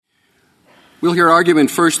We'll hear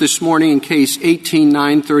argument first this morning in Case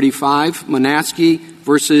 18-935, Monaskey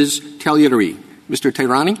versus Tehlirian. Mr.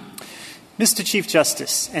 Tehrani. Mr. Chief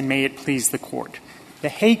Justice, and may it please the Court, the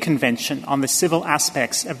Hague Convention on the Civil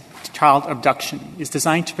Aspects of Child Abduction is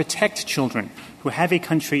designed to protect children who have a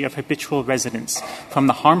country of habitual residence from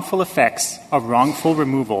the harmful effects of wrongful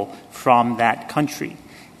removal from that country.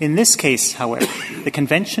 In this case, however, the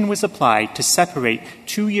Convention was applied to separate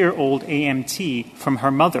 2-year-old AMT from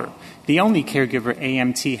her mother, the only caregiver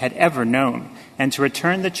AMT had ever known, and to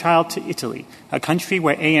return the child to Italy, a country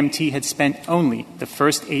where AMT had spent only the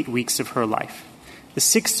first 8 weeks of her life. The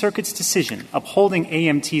Sixth Circuit's decision upholding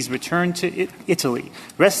AMT's return to Italy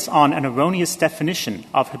rests on an erroneous definition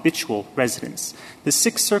of habitual residence. The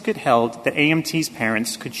Sixth Circuit held that AMT's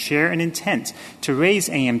parents could share an intent to raise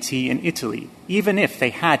AMT in Italy, even if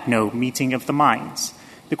they had no meeting of the minds.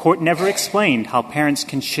 The Court never explained how parents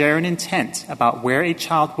can share an intent about where a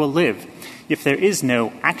child will live if there is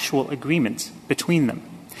no actual agreement between them.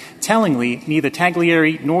 Tellingly, neither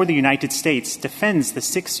Taglieri nor the United States defends the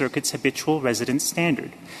Sixth Circuit's habitual residence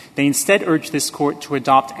standard. They instead urge this Court to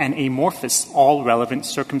adopt an amorphous all-relevant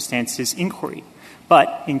circumstances inquiry.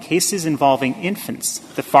 But in cases involving infants,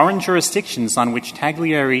 the foreign jurisdictions on which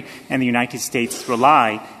Taglieri and the United States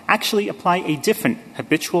rely actually apply a different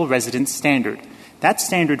habitual residence standard. That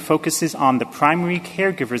standard focuses on the primary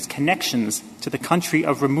caregiver's connections to the country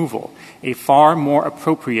of removal, a far more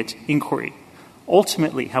appropriate inquiry.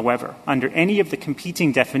 Ultimately, however, under any of the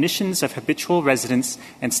competing definitions of habitual residence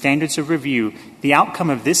and standards of review, the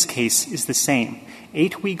outcome of this case is the same.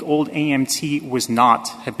 8-week-old AMT was not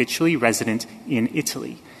habitually resident in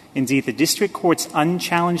Italy. Indeed, the district court's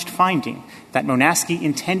unchallenged finding that Monaskey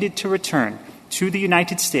intended to return to the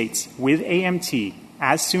United States with AMT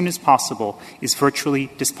as soon as possible is virtually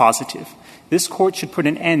dispositive. This Court should put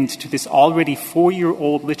an end to this already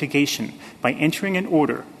 4-year-old litigation by entering an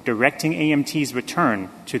order directing AMT's return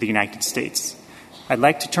to the United States. I'd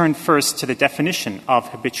like to turn first to the definition of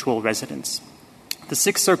habitual residence. The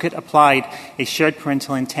Sixth Circuit applied a shared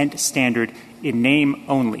parental intent standard in name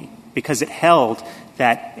only because it held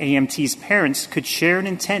that AMT's parents could share an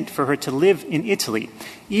intent for her to live in Italy,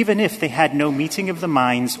 even if they had no meeting of the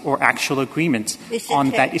minds or actual agreement on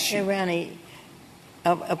that issue. Mr. Tehrani,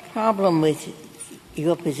 a problem with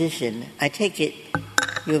your position, I take it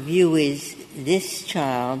your view is this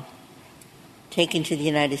child taken to the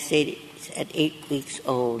United States at 8 weeks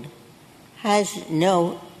old has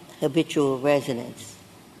no habitual residence.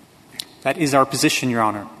 That is our position, Your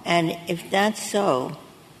Honor. And if that's so,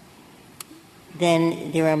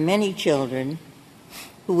 then there are many children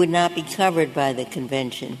who would not be covered by the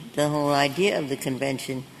convention. The whole idea of the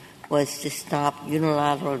convention was to stop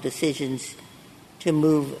unilateral decisions to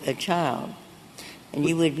move a child. And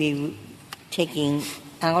you would be taking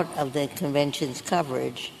out of the convention's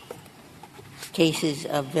coverage cases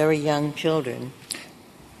of very young children.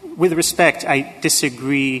 With respect, I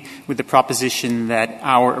disagree with the proposition that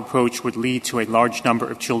our approach would lead to a large number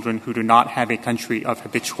of children who do not have a country of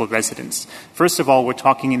habitual residence. First of all, we're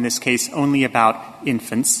talking in this case only about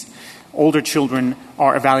infants. Older children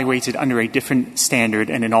are evaluated under a different standard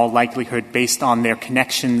and in all likelihood based on their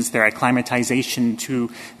connections, their acclimatization to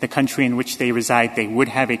the country in which they reside, they would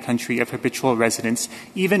have a country of habitual residence.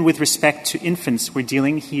 Even with respect to infants, we're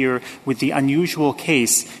dealing here with the unusual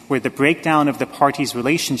case where the breakdown of the parties'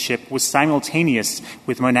 relationship was simultaneous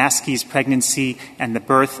with Monaskey's pregnancy and the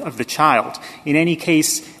birth of the child. In any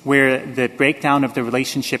case where the breakdown of the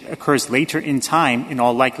relationship occurs later in time, in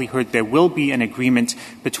all likelihood there will be an agreement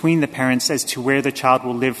between the parents as to where the child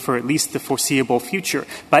will live for at least the foreseeable future.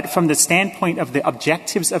 But from the standpoint of the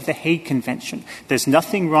objectives of the Hague Convention, there's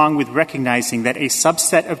nothing wrong with recognizing that a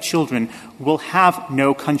subset of children will have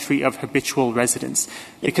no country of habitual residence.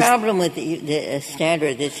 The problem with the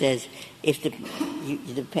standard that says if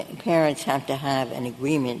the parents have to have an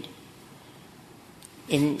agreement,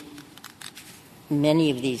 in many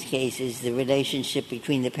of these cases the relationship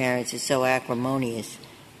between the parents is so acrimonious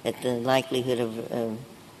that the likelihood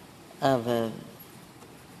of an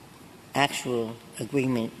actual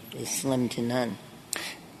agreement is slim to none.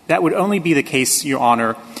 That would only be the case, Your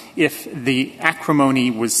Honor, if the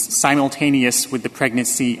acrimony was simultaneous with the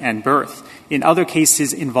pregnancy and birth. In other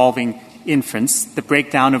cases involving infants, the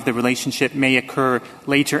breakdown of the relationship may occur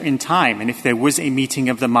later in time. And if there was a meeting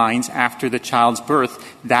of the minds after the child's birth,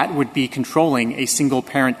 that would be controlling. A single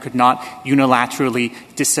parent could not unilaterally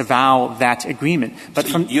disavow that agreement. But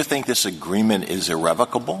so you think this agreement is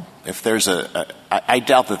irrevocable? If there's I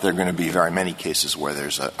doubt that there are going to be very many cases where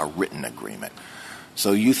there's a written agreement.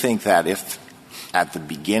 So you think that if at the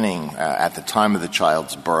beginning, at the time of the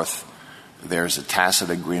child's birth, there's a tacit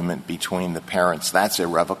agreement between the parents, that's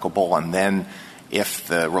irrevocable. And then if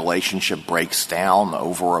the relationship breaks down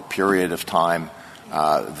over a period of time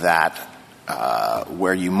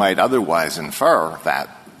where you might otherwise infer that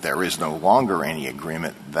there is no longer any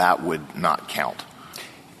agreement, that would not count.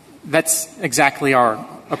 That's exactly our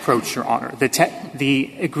approach, Your Honor.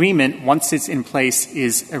 The agreement, once it's in place,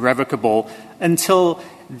 is irrevocable until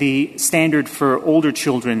the standard for older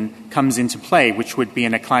children comes into play, which would be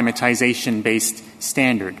an acclimatization-based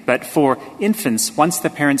standard. But for infants, once the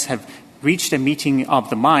parents have reached a meeting of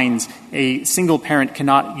the minds, a single parent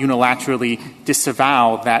cannot unilaterally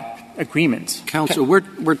disavow that agreement. Counsel,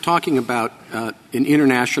 we're talking about an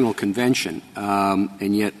international convention,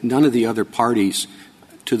 and yet none of the other parties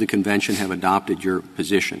to the convention have adopted your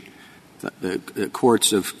position. The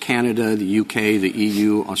courts of Canada, the UK, the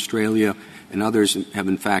EU, Australia, and others have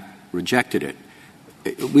in fact rejected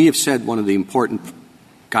it. We have said one of the important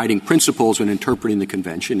guiding principles when interpreting the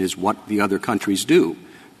convention is what the other countries do.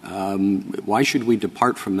 Why should we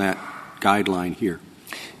depart from that guideline here?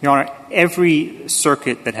 Your Honor, every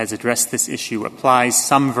circuit that has addressed this issue applies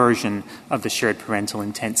some version of the shared parental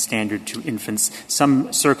intent standard to infants.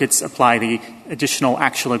 Some circuits apply the additional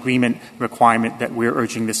actual agreement requirement that we're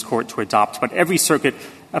urging this Court to adopt. But every circuit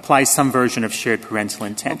applies some version of shared parental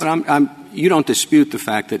intent. But you don't dispute the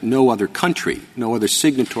fact that no other country, no other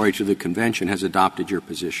signatory to the convention has adopted your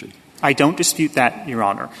position. I don't dispute that, Your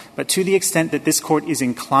Honor. But to the extent that this Court is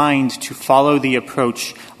inclined to follow the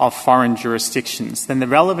approach of foreign jurisdictions, then the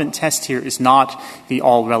relevant test here is not the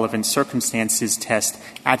all relevant circumstances test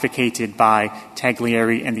advocated by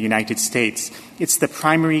Taglieri and the United States. It's the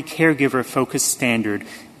primary caregiver-focused standard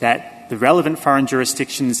that the relevant foreign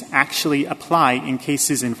jurisdictions actually apply in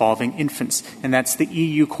cases involving infants. And that's the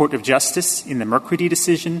EU Court of Justice in the Mercredi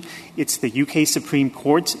decision. It's the UK Supreme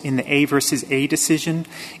Court in the A versus A decision.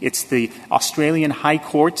 It's the Australian High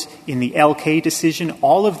Court in the LK decision.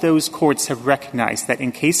 All of those courts have recognized that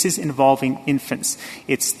in cases involving infants,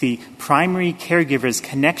 it's the primary caregiver's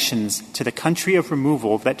connections to the country of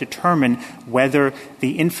removal that determine whether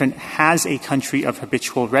the infant has a country of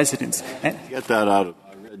habitual residence. Get that out of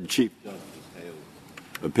Chief Justice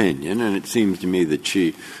Hale's opinion, and it seems to me that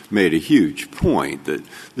she made a huge point that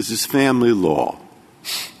this is family law.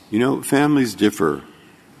 You know, families differ.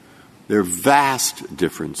 There are vast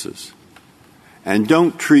differences. And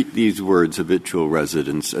don't treat these words habitual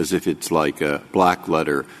residence as if it's like a black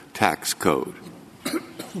letter tax code.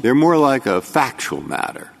 They're more like a factual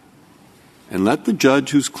matter. And let the judge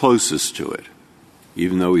who's closest to it,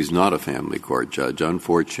 even though he's not a family court judge,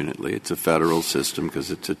 unfortunately, it's a federal system because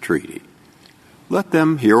it's a treaty. Let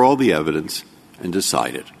them hear all the evidence and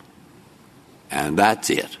decide it. And that's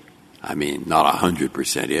it. I mean, not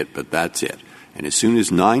 100% it, but that's it. And as soon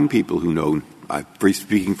as 9 people who know,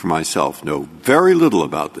 speaking for myself, know very little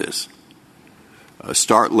about this,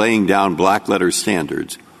 start laying down black letter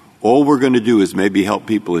standards, all we're going to do is maybe help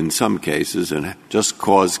people in some cases and just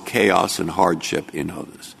cause chaos and hardship in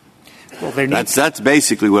others. Well, that's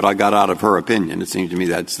basically what I got out of her opinion. It seems to me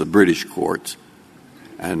that's the British courts.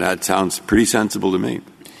 And that sounds pretty sensible to me.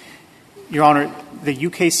 Your Honor, the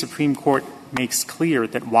UK Supreme Court makes clear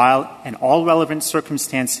that while an all relevant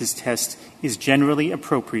circumstances test is generally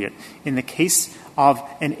appropriate, in the case of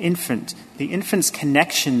an infant, the infant's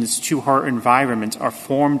connections to her environment are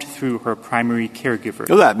formed through her primary caregiver.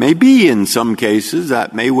 Well, that may be in some cases.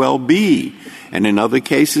 That may well be. And in other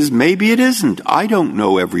cases, maybe it isn't. I don't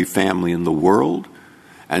know every family in the world.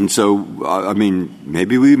 And so, I mean,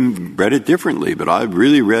 maybe we read it differently, but I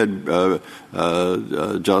really read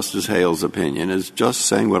Justice Hale's opinion as just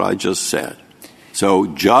saying what I just said. So,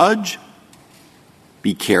 judge,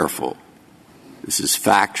 be careful. This is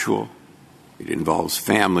factual. It involves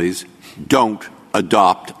families. Don't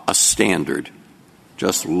adopt a standard.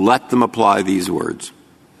 Just let them apply these words.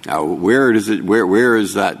 Now, where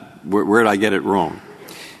is that? Where did I get it wrong?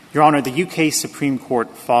 Your Honor, the UK Supreme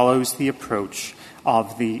Court follows the approach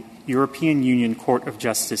of the European Union Court of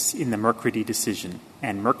Justice in the Mercredi decision.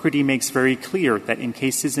 And Mercredi makes very clear that in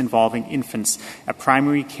cases involving infants, a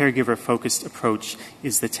primary caregiver-focused approach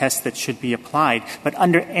is the test that should be applied. But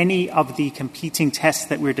under any of the competing tests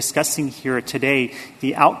that we're discussing here today,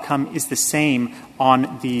 the outcome is the same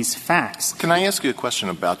on these facts. Can I ask you a question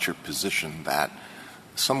about your position that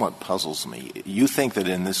somewhat puzzles me? You think that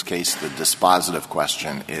in this case the dispositive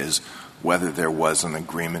question is whether there was an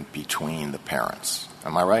agreement between the parents.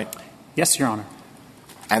 Am I right? Yes, Your Honor.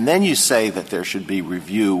 And then you say that there should be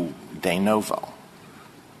review de novo.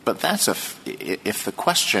 But that's if the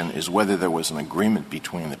question is whether there was an agreement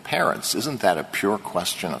between the parents, isn't that a pure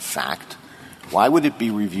question of fact? Why would it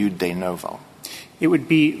be reviewed de novo? It would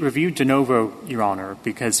be reviewed de novo, Your Honor,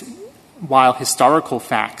 because while historical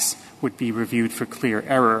facts would be reviewed for clear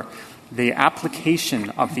error, the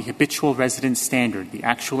application of the habitual residence standard, the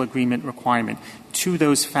actual agreement requirement, to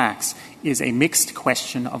those facts is a mixed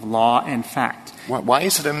question of law and fact. Why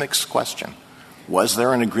is it a mixed question? Was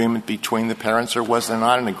there an agreement between the parents or was there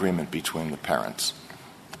not an agreement between the parents?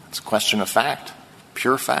 It's a question of fact,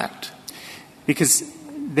 pure fact. Because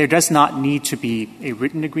there does not need to be a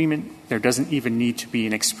written agreement. There doesn't even need to be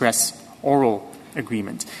an express oral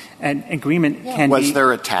agreement. An agreement can be... Was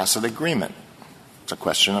there a tacit agreement? It's a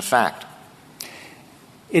question of fact.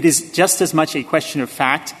 It is just as much a question of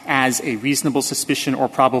fact as a reasonable suspicion or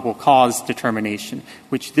probable cause determination,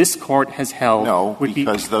 which this Court has held would be...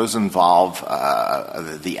 No, because those involve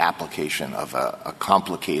the application of a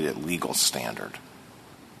complicated legal standard.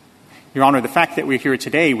 Your Honor, the fact that we're here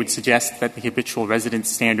today would suggest that the habitual residence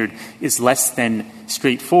standard is less than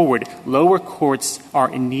straightforward. Lower courts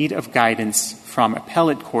are in need of guidance from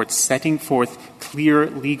appellate courts setting forth clear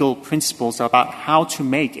legal principles about how to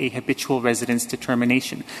make a habitual residence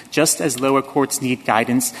determination, just as lower courts need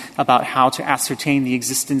guidance about how to ascertain the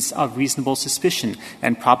existence of reasonable suspicion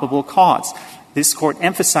and probable cause. This Court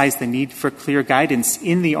emphasized the need for clear guidance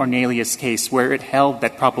in the Ornelius case, where it held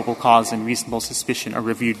that probable cause and reasonable suspicion are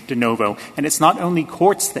reviewed de novo. And it's not only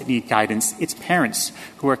courts that need guidance, it's parents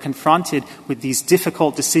who are confronted with these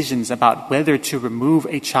difficult decisions about whether to remove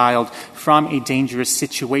a child from a dangerous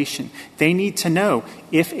situation. They need to know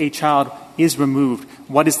if a child is removed,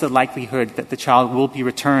 what is the likelihood that the child will be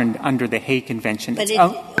returned under the Hague Convention. But it's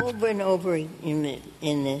over and over in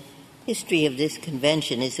the history of this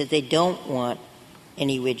convention is that they don't want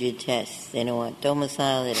any rigid tests. They don't want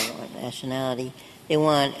domicile, they don't want nationality. They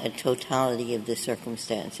want a totality of the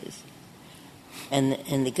circumstances.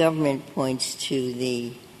 And the government points to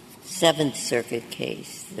the Seventh Circuit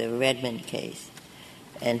case, the Redmond case,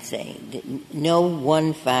 and saying that no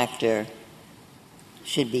one factor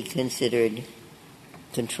should be considered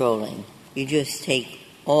controlling. You just take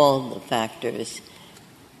all the factors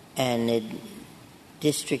and the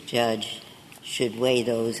district judge should weigh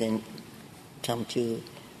those and come to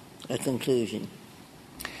a conclusion.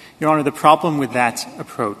 Your Honor, the problem with that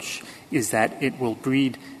approach is that it will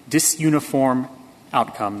breed disuniform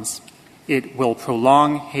outcomes. It will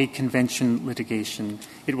prolong Hague Convention litigation.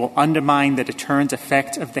 It will undermine the deterrent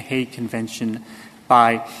effect of the Hague Convention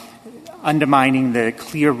by undermining the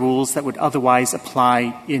clear rules that would otherwise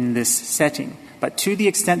apply in this setting. But to the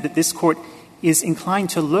extent that this Court is inclined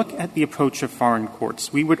to look at the approach of foreign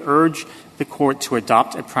courts, we would urge the Court to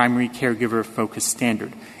adopt a primary caregiver-focused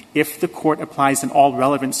standard. If the Court applies an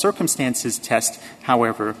all-relevant circumstances test,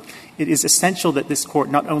 however, it is essential that this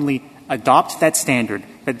Court not only adopt that standard,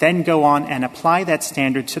 but then go on and apply that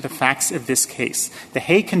standard to the facts of this case. The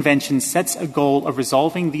Hague Convention sets a goal of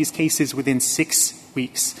resolving these cases within 6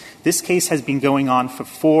 weeks. This case has been going on for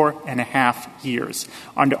 4.5 years.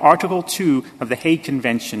 Under Article 2 of the Hague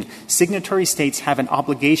Convention, signatory states have an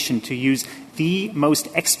obligation to use the most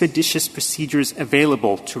expeditious procedures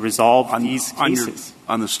available to resolve these cases.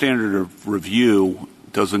 On the standard of review,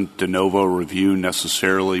 doesn't de novo review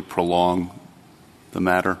necessarily prolong the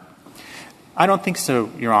matter? I don't think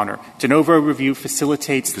so, Your Honor. De novo review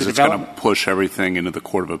facilitates the development. Because it's going to push everything into the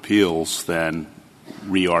Court of Appeals, then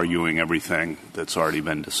re-arguing everything that's already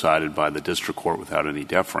been decided by the district court without any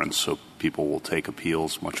deference, so people will take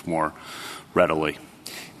appeals much more readily.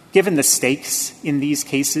 Given the stakes in these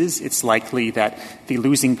cases, it's likely that the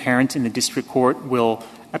losing parent in the district court will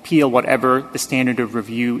appeal whatever the standard of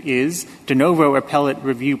review is. De novo appellate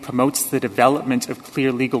review promotes the development of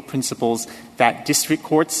clear legal principles that district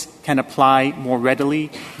courts can apply more readily,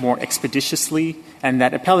 more expeditiously, and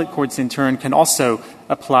that appellate courts in turn can also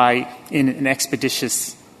apply in an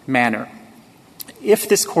expeditious manner. If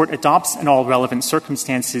this Court adopts an all-relevant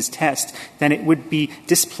circumstances test, then it would be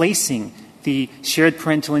displacing the shared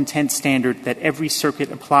parental intent standard that every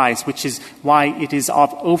circuit applies, which is why it is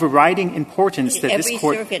of overriding importance that this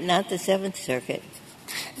Court... Every circuit, not the Seventh Circuit.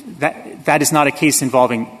 That is not a case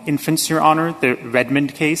involving infants, Your Honor, the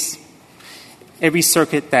Redmond case. Every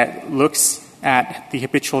circuit that looks at the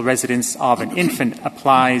habitual residence of an infant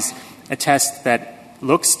applies a test that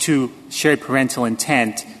looks to shared parental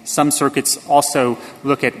intent. Some circuits also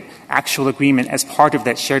look at actual agreement as part of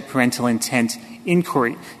that shared parental intent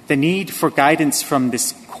inquiry. The need for guidance from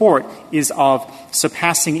this Court is of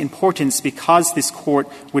surpassing importance because this Court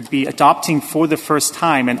would be adopting for the first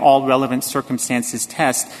time an all-relevant circumstances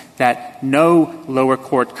test that no lower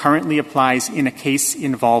court currently applies in a case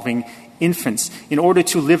involving infants. In order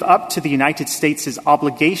to live up to the United States'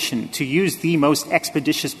 obligation to use the most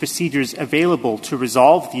expeditious procedures available to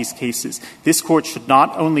resolve these cases, this Court should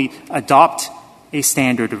not only adopt a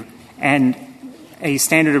standard of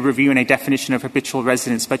review and a definition of habitual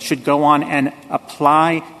residence, but should go on and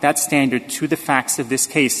apply that standard to the facts of this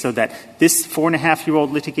case so that this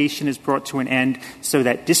 4.5-year-old litigation is brought to an end, so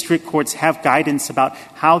that district courts have guidance about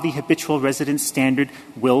how the habitual residence standard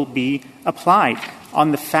will be applied.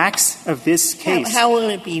 On the facts of this case— How will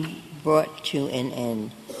it be brought to an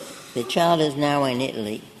end? The child is now in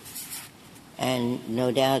Italy, and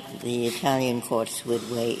no doubt the Italian courts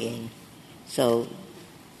would weigh in. So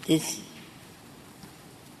this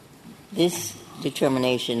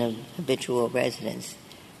determination of habitual residence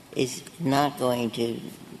is not going to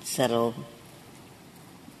settle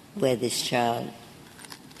where this child,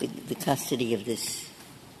 the custody of this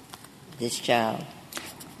child.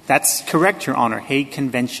 That's correct, Your Honor. Hague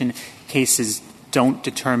Convention cases don't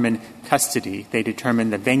determine custody. They determine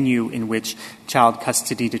the venue in which child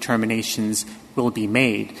custody determinations will be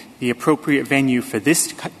made. The appropriate venue for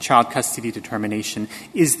this child custody determination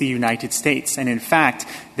is the United States. And in fact,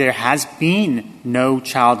 there has been no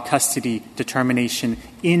child custody determination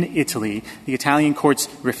in Italy. The Italian courts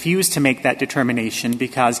refused to make that determination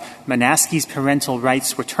because Manaschi's parental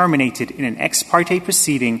rights were terminated in an ex parte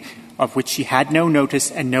proceeding of which she had no notice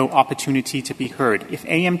and no opportunity to be heard. If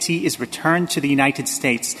AMT is returned to the United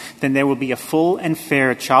States, then there will be a full and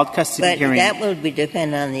fair child custody hearing. But that will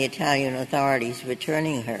depend on the Italian authorities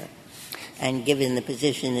returning her. And given the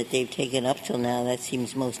position that they've taken up till now, that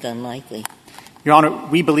seems most unlikely. Your Honor,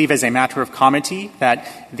 we believe as a matter of comity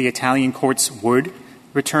that the Italian courts would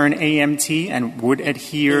return AMT and would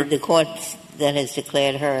adhere— The court that has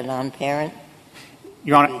declared her a non-parent?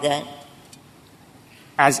 Your Honor— do that?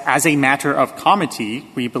 As a matter of comity,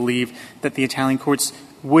 we believe that the Italian courts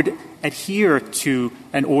would adhere to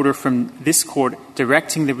an order from this court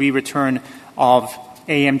directing the re-return of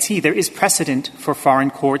AMT. There is precedent for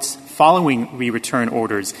foreign courts following re-return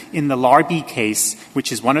orders. In the Larby case,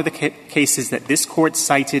 which is one of the cases that this court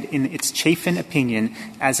cited in its Chafin opinion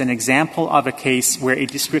as an example of a case where a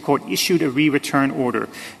district court issued a re-return order,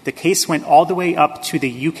 the case went all the way up to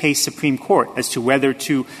the UK Supreme Court as to whether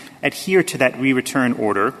to adhere to that re-return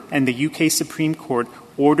order, and the UK Supreme Court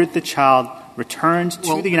ordered the child returned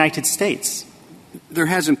to the United States. There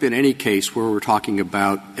hasn't been any case where we're talking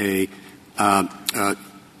about a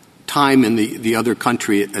time in the other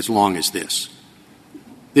country as long as this.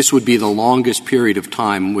 This would be the longest period of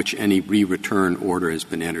time in which any re-return order has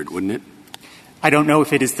been entered, wouldn't it? I don't know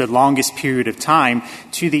if it is the longest period of time,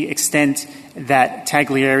 to the extent that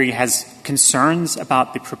Taglieri has concerns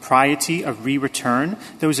about the propriety of re-return.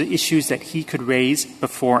 Those are issues that he could raise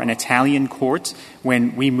before an Italian court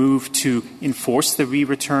when we move to enforce the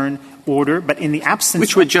re-return order. But in the absence—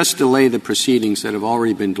 Which would just delay the proceedings that have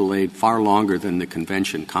already been delayed far longer than the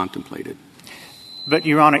convention contemplated. But,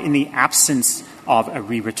 Your Honor, in the absence of a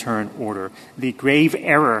re-return order, the grave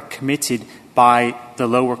error committed by the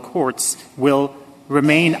lower courts will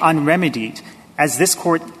remain unremedied. As this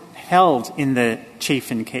court held in the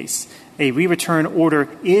Chafin case, a re-return order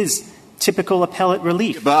is typical appellate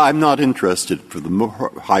relief. But I'm not interested,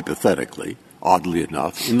 hypothetically, oddly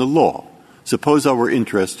enough, in the law. Suppose I were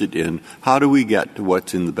interested in how do we get to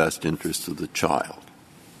what's in the best interest of the child.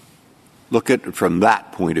 Look at it from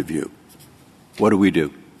that point of view. What do we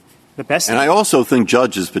do? And I also think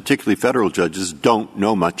judges, particularly federal judges, don't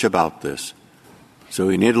know much about this. So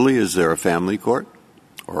in Italy, is there a family court?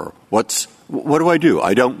 Or what do I do?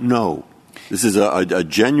 I don't know. This is a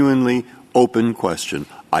genuinely open question.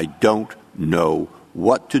 I don't know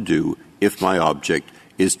what to do if my object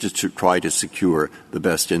is to try to secure the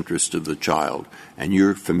best interest of the child. And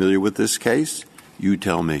you're familiar with this case? You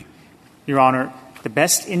tell me. Your Honor, the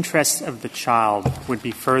best interest of the child would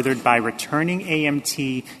be furthered by returning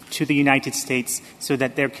AMT to the United States so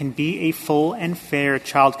that there can be a full and fair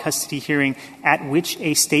child custody hearing at which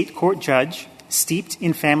a state court judge, steeped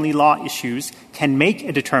in family law issues, can make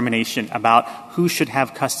a determination about who should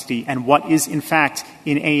have custody and what is, in fact,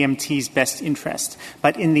 in AMT's best interest.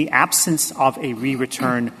 But in the absence of a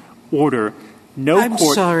re-return order, I'm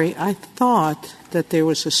sorry. I thought that there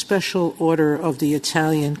was a special order of the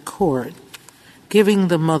Italian court giving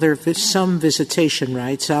the mother some visitation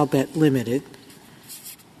rights, albeit limited.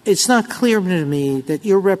 It's not clear to me that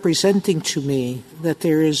you're representing to me that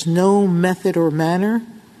there is no method or manner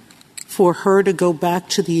for her to go back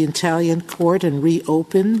to the Italian court and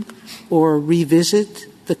reopen or revisit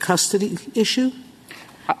the custody issue?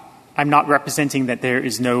 I'm not representing that there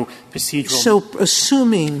is no procedural— So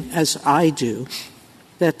assuming, as I do,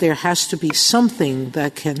 that there has to be something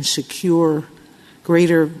that can secure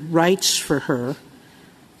greater rights for her,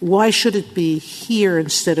 why should it be here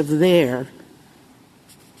instead of there,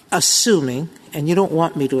 assuming, and you don't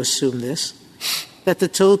want me to assume this, that the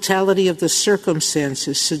totality of the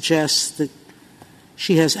circumstances suggests that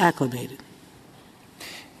she has acclimated?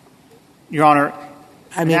 Your Honor,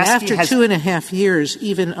 I mean, after 2.5 years,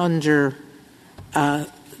 even under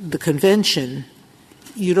the convention,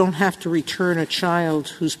 you don't have to return a child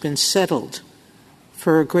who's been settled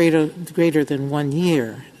for a greater than 1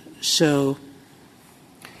 year. So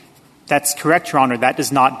that's correct, Your Honor. That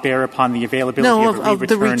does not bear upon the availability of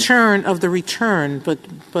the return.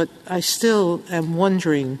 But I still am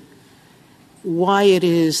wondering why it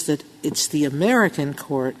is that it's the American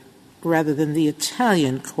court rather than the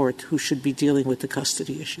Italian court who should be dealing with the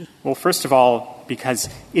custody issue. Well, first of all, because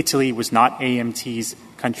Italy was not AMT's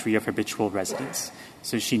country of habitual residence.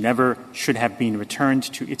 So she never should have been returned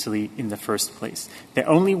to Italy in the first place. The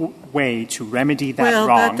only way to remedy that wrong—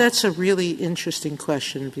 Well, that's a really interesting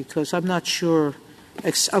question, because I'm not sure,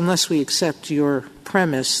 unless we accept your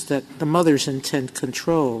premise that the mother's intent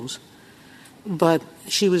controls, but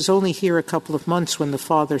she was only here a couple of months when the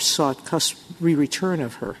father sought re-return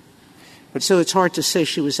of her. So it's hard to say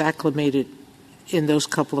she was acclimated in those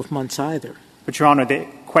couple of months either. But, Your Honor, the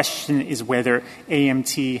question is whether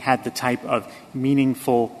AMT had the type of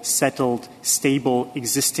meaningful, settled, stable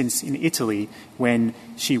existence in Italy when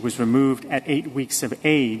she was removed at 8 weeks of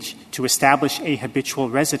age to establish a habitual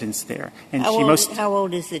residence there. And how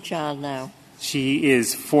old is the child now? She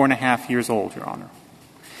is 4.5 years old, Your Honor.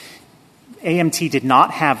 AMT did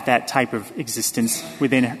not have that type of existence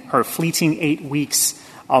within her fleeting 8 weeks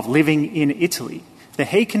of living in Italy. The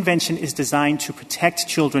Hague Convention is designed to protect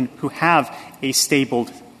children who have a stable,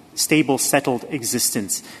 settled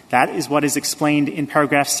existence. That is what is explained in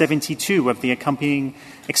paragraph 72 of the accompanying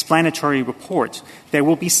explanatory report. There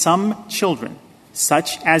will be some children,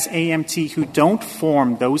 such as AMT, who don't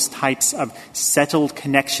form those types of settled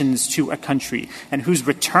connections to a country and whose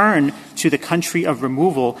return to the country of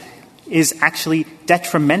removal is actually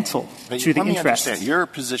detrimental to the Let me interests. understand. Your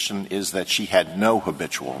position is that she had no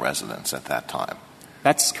habitual residence at that time.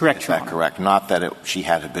 That's correct, Your Honor. Is that correct? Not that she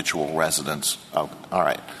had habitual residence. Oh, all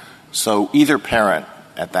right. So either parent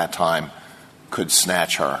at that time could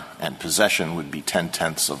snatch her, and possession would be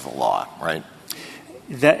 10/10 of the law, right?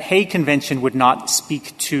 The Hague Convention would not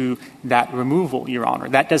speak to that removal, Your Honor.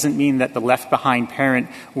 That doesn't mean that the left-behind parent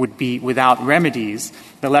would be without remedies.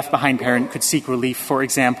 The left-behind parent could seek relief, for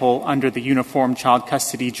example, under the Uniform Child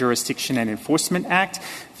Custody Jurisdiction and Enforcement Act.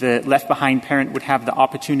 The left-behind parent would have the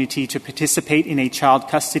opportunity to participate in a child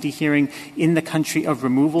custody hearing in the country of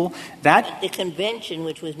removal. The convention,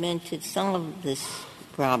 which was meant to solve this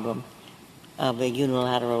problem of a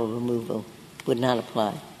unilateral removal, would not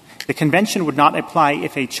apply. The convention would not apply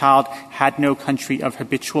if a child had no country of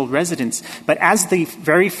habitual residence. But as the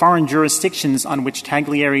very foreign jurisdictions on which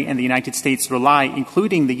Taglieri and the United States rely,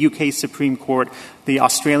 including the UK Supreme Court, the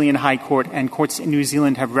Australian High Court, and courts in New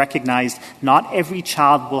Zealand have recognized, not every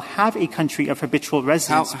child will have a country of habitual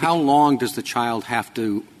residence. How old does a child have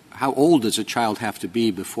to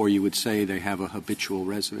be before you would say they have a habitual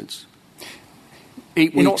residence?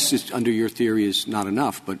 8 weeks, under your theory, is not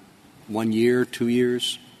enough, but 1 year, 2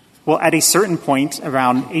 years? Well, at a certain point,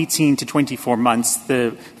 around 18 to 24 months,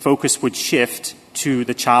 the focus would shift to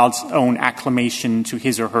the child's own acclimation to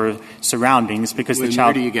his or her surroundings, because the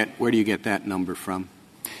child— Where do you get that number from?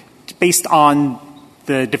 Based on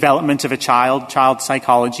the development of a child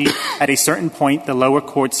psychology. At a certain point, the lower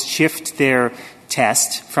courts shift their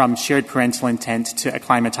test from shared parental intent to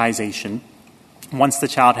acclimatization once the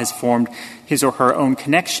child has formed his or her own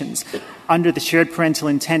connections. Under the shared parental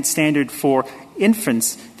intent standard for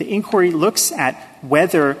infants, the inquiry looks at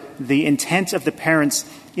whether the intent of the parents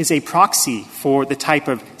is a proxy for the type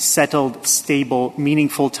of settled, stable,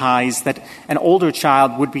 meaningful ties that an older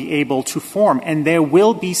child would be able to form. And there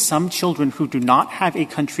will be some children who do not have a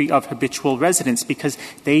country of habitual residence because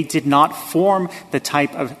they did not form the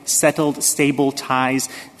type of settled, stable ties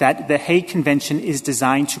that the Hague Convention is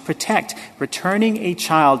designed to protect. Returning a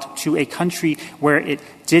child to a country where it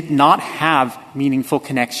did not have meaningful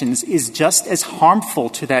connections is just as harmful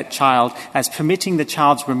to that child as permitting the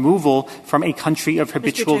child's removal from a country of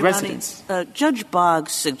habitual residence. Judge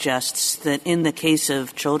Boggs suggests that in the case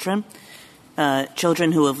of children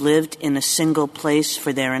who have lived in a single place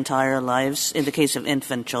for their entire lives, in the case of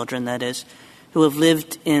infant children, that is, who have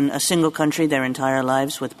lived in a single country their entire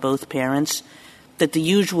lives with both parents, that the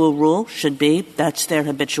usual rule should be that's their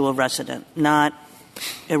habitual resident, not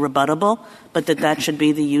irrebuttable, but that should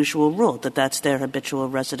be the usual rule, that that's their habitual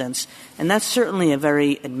residence. And that's certainly a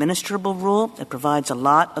very administrable rule. It provides a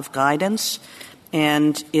lot of guidance,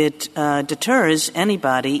 and it deters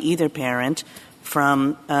anybody, either parent,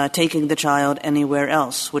 from taking the child anywhere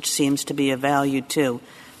else, which seems to be a value too.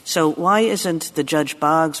 So why isn't the Judge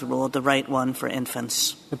Boggs rule the right one for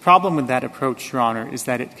infants? The problem with that approach, Your Honor, is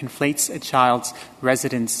that it conflates a child's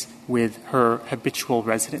residence with her habitual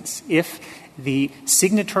residence. If the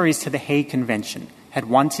signatories to the Hague Convention had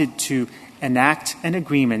wanted to enact an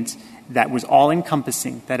agreement that was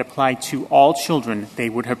all-encompassing, that applied to all children, they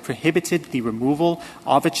would have prohibited the removal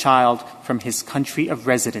of a child from his country of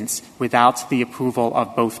residence without the approval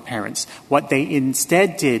of both parents. What they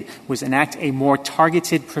instead did was enact a more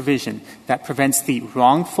targeted provision that prevents the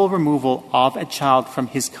wrongful removal of a child from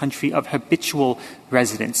his country of habitual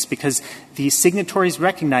residence, because the signatories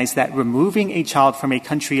recognize that removing a child from a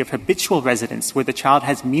country of habitual residence where the child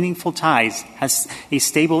has meaningful ties, has a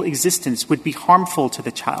stable existence, would be harmful to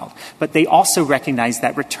the child. But they also recognize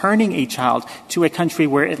that returning a child to a country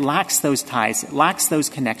where it lacks those ties, it lacks those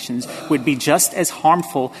connections, would be just as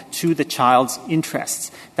harmful to the child's interests.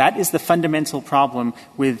 That is the fundamental problem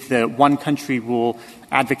with the one-country rule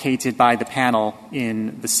advocated by the panel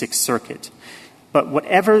in the Sixth Circuit. But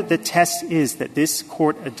whatever the test is that this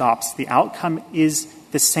Court adopts, the outcome is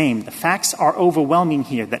the same. The facts are overwhelming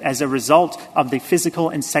here that as a result of the physical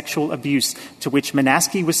and sexual abuse to which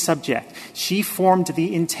Manaske was subject, she formed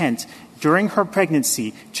the intent during her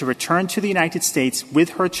pregnancy to return to the United States with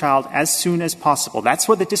her child as soon as possible. That's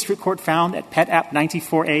what the district court found at Pet App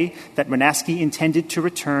 94A, that Manaske intended to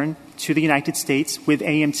return to the United States with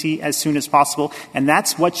AMT as soon as possible, and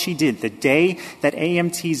that's what she did. The day that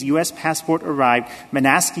AMT's U.S. passport arrived,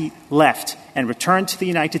 Manaske left and returned to the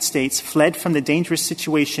United States, fled from the dangerous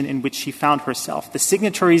situation in which she found herself. The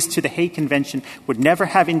signatories to the Hague Convention would never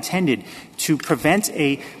have intended to prevent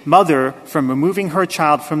a mother from removing her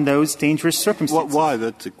child from those dangerous circumstances. Why?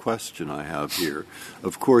 That's a question I have here.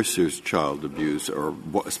 Of course there's child abuse or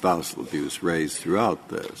spousal abuse raised throughout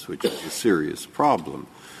this, which is a serious problem.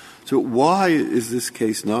 So why is this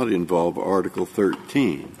case not involve Article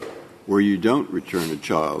 13, where you don't return a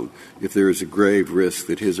child if there is a grave risk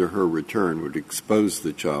that his or her return would expose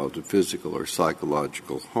the child to physical or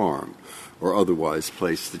psychological harm or otherwise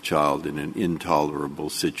place the child in an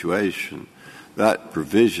intolerable situation? That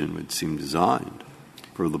provision would seem designed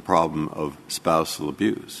for the problem of spousal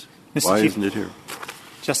abuse. Why isn't it here?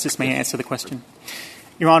 Justice, may I answer the question?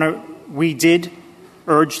 Your Honor, we did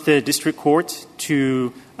urge the district court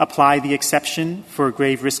to apply the exception for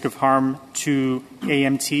grave risk of harm to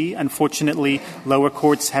AMT. Unfortunately, lower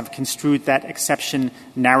courts have construed that exception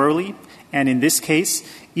narrowly. And in this case,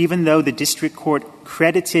 even though the district court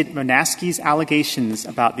credited Manaske's allegations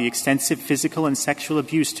about the extensive physical and sexual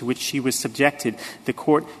abuse to which she was subjected, the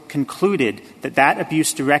court concluded that that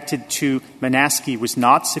abuse directed to Manaske was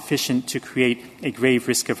not sufficient to create a grave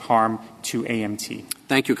risk of harm to AMT.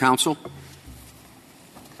 Thank you, counsel.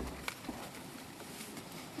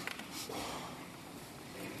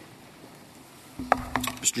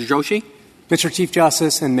 Mr. Joshi. Mr. Chief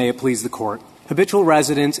Justice, and may it please the Court, habitual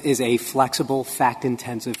residence is a flexible,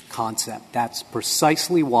 fact-intensive concept. That's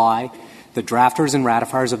precisely why the drafters and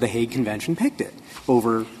ratifiers of the Hague Convention picked it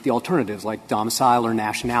over the alternatives like domicile or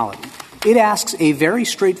nationality. It asks a very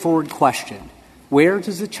straightforward question. Where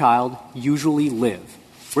does the child usually live?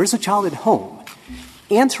 Where's the child at home?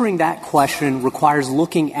 Answering that question requires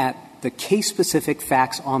looking at the case-specific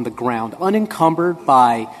facts on the ground, unencumbered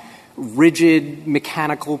by rigid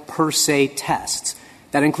mechanical per se tests.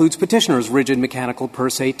 That includes petitioner's rigid mechanical per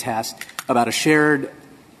se test about a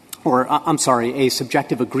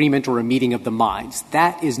subjective agreement or a meeting of the minds.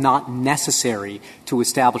 That is not necessary to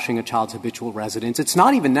establishing a child's habitual residence. It's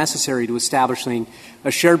not even necessary to establishing a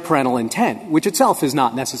shared parental intent, which itself is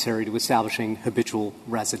not necessary to establishing habitual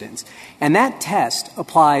residence. And that test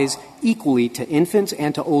applies equally to infants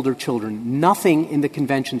and to older children. Nothing in the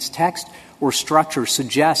Convention's text or structure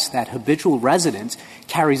suggests that habitual residence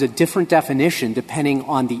carries a different definition depending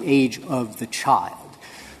on the age of the child.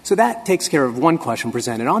 So that takes care of one question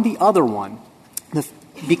presented. On the other one,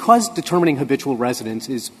 because determining habitual residence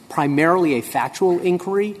is primarily a factual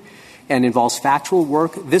inquiry and involves factual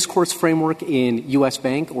work, this Court's framework in U.S.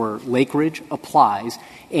 Bank or Lakeridge applies,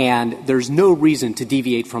 and there's no reason to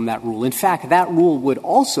deviate from that rule. In fact, that rule would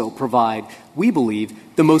also provide, we believe,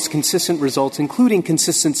 the most consistent results, including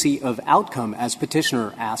consistency of outcome, as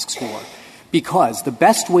petitioner asks for, because the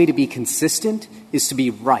best way to be consistent is to be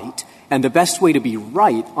right, and the best way to be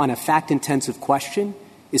right on a fact-intensive question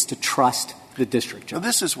is to trust the district judge. Well,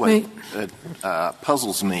 this is what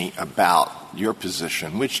puzzles me about your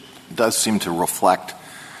position, which does seem to reflect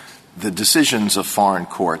the decisions of foreign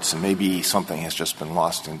courts, and maybe something has just been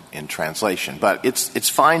lost in translation. But it's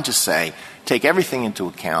fine to say, take everything into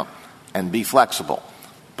account and be flexible.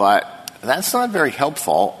 But that's not very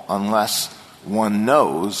helpful unless one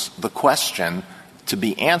knows the question to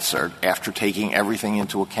be answered after taking everything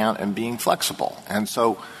into account and being flexible. And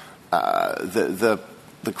so the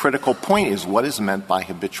critical point is what is meant by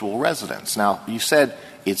habitual residence. Now, you said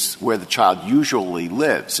it's where the child usually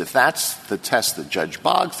lives. If that's the test that Judge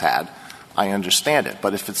Boggs had, I understand it.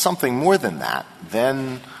 But if it's something more than that,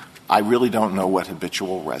 then I really don't know what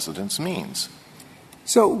habitual residence means.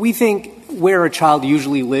 So we think where a child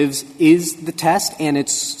usually lives is the test, and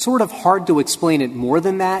it's sort of hard to explain it more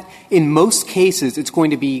than that. In most cases, it's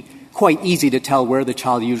going to be quite easy to tell where the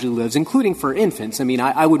child usually lives, including for infants. I mean,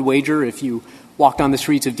 I would wager if you walked on the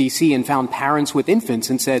streets of D.C. and found parents with infants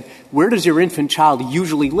and said, where does your infant child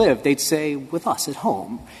usually live? They'd say, with us at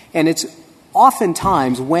home. And it's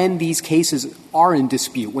oftentimes when these cases are in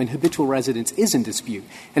dispute, when habitual residence is in dispute,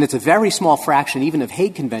 and it's a very small fraction even of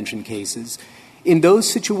Hague Convention cases, in those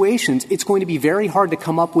situations, it's going to be very hard to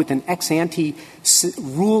come up with an ex-ante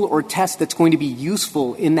rule or test that's going to be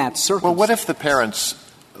useful in that circumstance. Well, what if the parents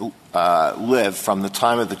live from the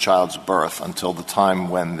time of the child's birth until the time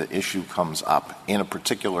when the issue comes up in a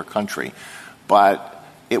particular country, but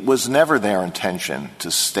it was never their intention to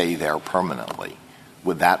stay there permanently?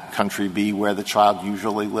 Would that country be where the child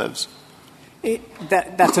usually lives?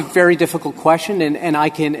 That's a very difficult question, and I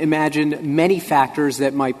can imagine many factors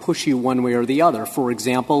that might push you one way or the other. For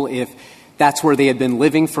example, if that's where they had been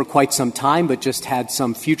living for quite some time but just had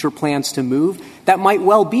some future plans to move, that might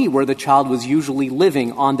well be where the child was usually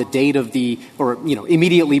living on the date of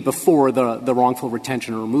immediately before the wrongful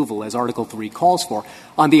retention or removal, as Article 3 calls for.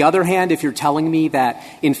 On the other hand, if you're telling me that,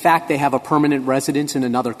 in fact, they have a permanent residence in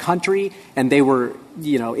another country and they were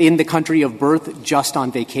in the country of birth just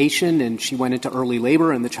on vacation and she went into early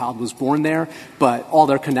labor and the child was born there, but all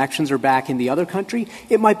their connections are back in the other country,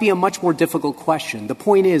 it might be a much more difficult question. The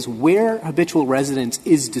point is, where habitual residence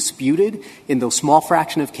is disputed in those small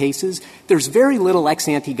fraction of cases, there's very little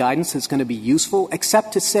ex-ante guidance that's going to be useful,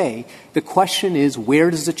 except to say the question is, where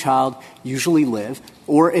does the child usually live?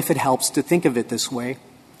 Or if it helps to think of it this way,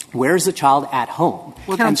 where is the child at home?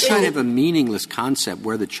 Well, that's kind of a meaningless concept,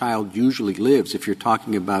 where the child usually lives, if you're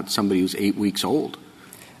talking about somebody who's 8 weeks old.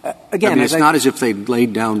 Again, it's not as if they've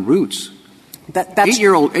laid down roots.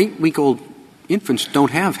 8-week-old infants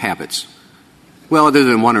don't have habits. Well, other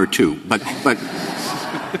than one or two. But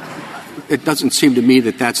it doesn't seem to me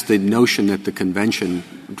that that's the notion that the convention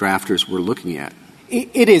drafters were looking at.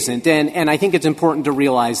 It isn't, and I think it's important to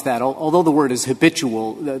realize that although the word is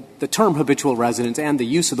habitual, the term habitual residence and the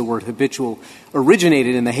use of the word habitual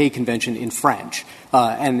originated in the Hague Convention in French.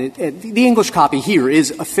 And the English copy here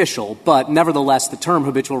is official, but nevertheless the term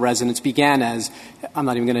habitual residence began as, I'm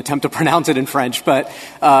not even going to attempt to pronounce it in French, but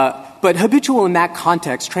habitual in that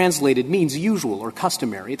context translated means usual or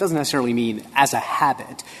customary. It doesn't necessarily mean as a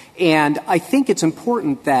habit. And I think it's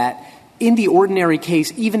important that in the ordinary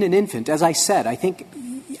case, even an infant, as I said, I think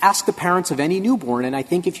ask the parents of any newborn, and I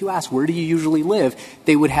think if you ask where do you usually live,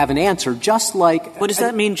 they would have an answer, just like... What does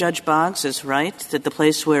that mean? Judge Boggs is right, that the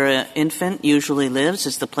place where an infant usually lives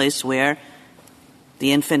is the place where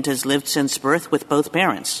the infant has lived since birth with both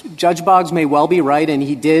parents. Judge Boggs may well be right, and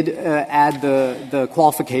he did add the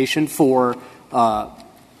qualification for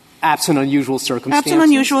absent unusual circumstances. Absent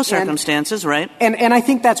unusual circumstances, right. And I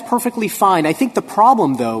think that's perfectly fine. I think the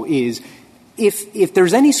problem, though, is if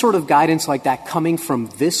there's any sort of guidance like that coming from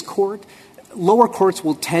this court, lower courts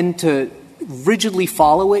will tend to rigidly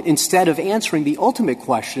follow it instead of answering the ultimate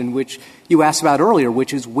question, which you asked about earlier,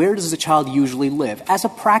 which is where does the child usually live? As a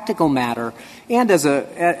practical matter and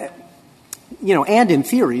and in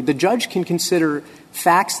theory, the judge can consider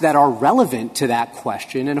facts that are relevant to that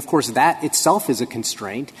question, and of course that itself is a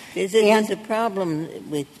constraint. There's a problem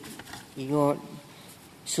with your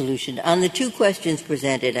solution. On the two questions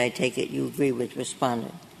presented, I take it you agree with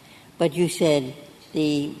respondent. But you said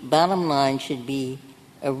the bottom line should be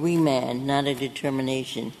a remand, not a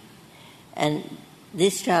determination. And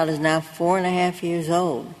this child is now 4.5 years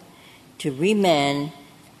old. To remand,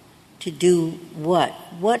 to do what?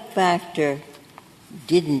 What factor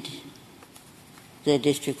didn't the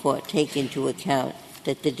district court take into account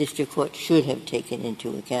that the district court should have taken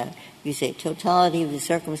into account? You say totality of the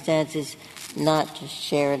circumstances, not just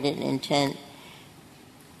shared intent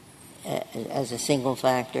as a single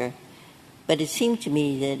factor. But it seemed to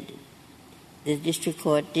me that the district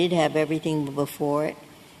court did have everything before it.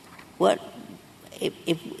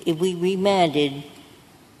 if we remanded,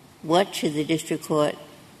 what should the district court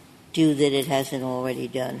do that it hasn't already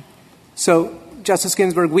done? So, Justice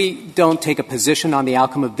Ginsburg, we don't take a position on the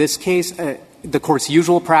outcome of this case. The Court's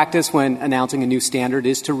usual practice when announcing a new standard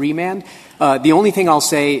is to remand. The only thing I'll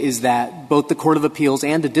say is that both the Court of Appeals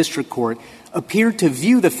and the district court appeared to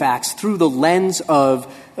view the facts through the lens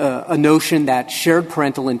of a notion that shared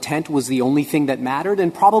parental intent was the only thing that mattered,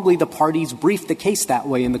 and probably the parties briefed the case that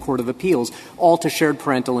way in the Court of Appeals, all to shared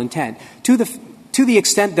parental intent. To the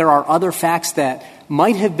extent there are other facts that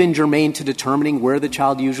might have been germane to determining where the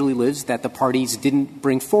child usually lives that the parties didn't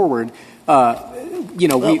bring forward,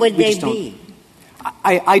 What would they be?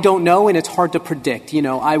 I don't know, and it's hard to predict.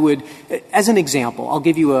 I would, as an example, I'll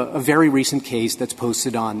give you a very recent case that's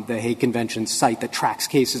posted on the Hague Convention site that tracks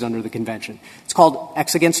cases under the convention. It's called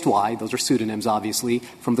X against Y. Those are pseudonyms, obviously,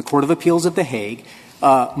 from the Court of Appeals of The Hague.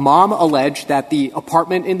 Mom alleged that the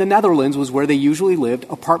apartment in the Netherlands was where they usually lived.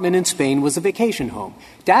 Apartment in Spain was a vacation home.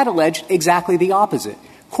 Dad alleged exactly the opposite.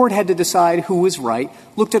 Court had to decide who was right,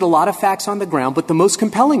 looked at a lot of facts on the ground, but the most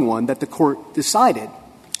compelling one that the court decided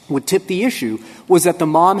would tip the issue was that the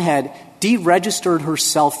mom had deregistered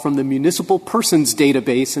herself from the municipal persons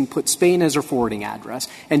database and put Spain as her forwarding address,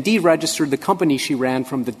 and deregistered the company she ran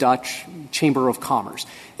from the Dutch Chamber of Commerce.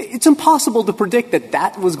 It's impossible to predict that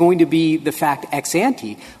that was going to be the fact ex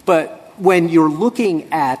ante, but when you're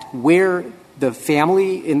looking at where the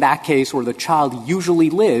family in that case or the child usually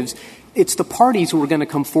lives, it's the parties who are going to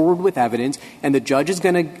come forward with evidence, and the judge is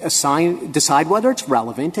going to decide whether it's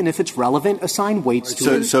relevant, and if it's relevant, assign weights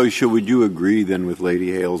to it. So would you agree then with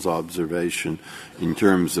Lady Hale's observation in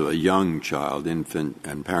terms of a young child, infant,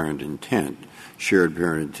 and parent intent, shared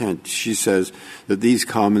parent intent? She says that these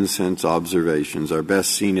common sense observations are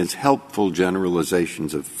best seen as helpful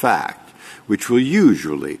generalizations of fact, which will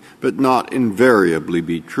usually, but not invariably,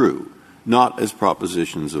 be true, not as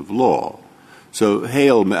propositions of law. So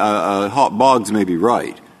Boggs may be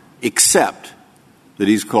right, except that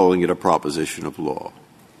he's calling it a proposition of law.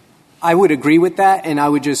 I would agree with that, and I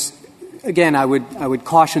would just, again, I would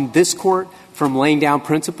caution this Court from laying down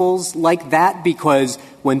principles like that, because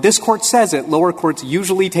when this Court says it, lower courts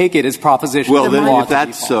usually take it as proposition of law. Well, then if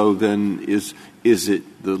that's so, then is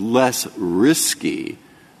it the less risky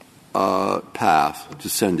path to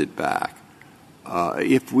send it back?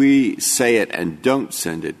 If we say it and don't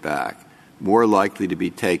send it back, more likely to be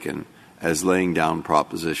taken as laying down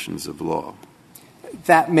propositions of law?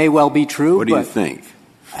 That may well be true. What do you think?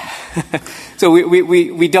 So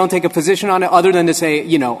we don't take a position on it other than to say,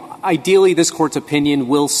 ideally this Court's opinion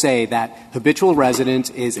will say that habitual residence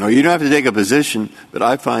is... No, you don't have to take a position, but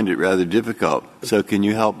I find it rather difficult. So can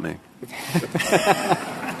you help me?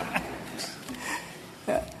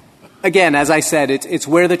 Again, as I said, it's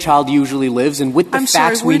where the child usually lives, and with the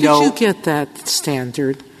facts we know... Where did you get that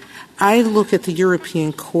standard? I look at the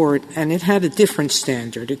European Court, and it had a different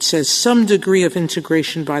standard. It says some degree of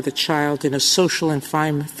integration by the child in a social and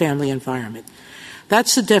family environment.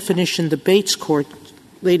 That's the definition the Bates Court,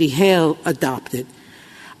 Lady Hale, adopted.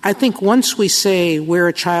 I think once we say where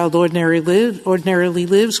a child ordinarily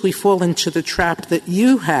lives, we fall into the trap that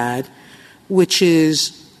you had, which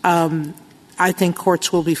is I think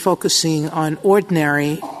courts will be focusing on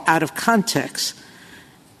ordinary out of context.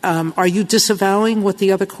 Are you disavowing what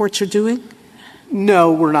the other courts are doing?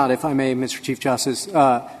 No, we're not, if I may, Mr. Chief Justice.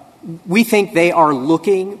 We think they are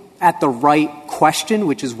looking at the right question,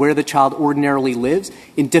 which is where the child ordinarily lives.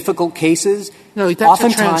 In difficult cases, no, that's a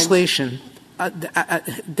translation.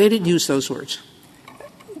 They didn't use those words.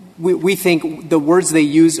 We think the words they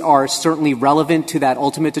use are certainly relevant to that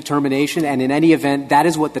ultimate determination, and in any event, that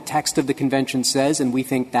is what the text of the Convention says, and we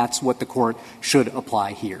think that's what the Court should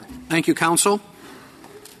apply here. Thank you, counsel.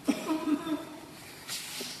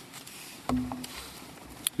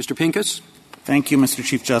 Mr. Pincus. Thank you, Mr.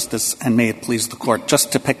 Chief Justice, and may it please the Court.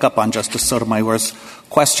 Just to pick up on Justice Sotomayor's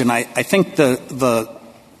question, I think the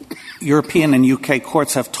European and UK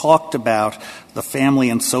courts have talked about the family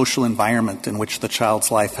and social environment in which the child's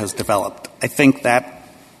life has developed. I think that,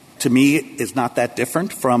 to me, is not that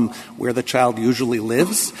different from where the child usually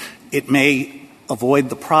lives. It may avoid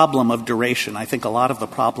the problem of duration. I think a lot of the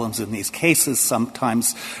problems in these cases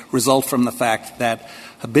sometimes result from the fact that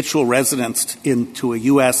habitual residence into a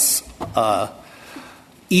U.S.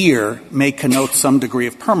 ear may connote some degree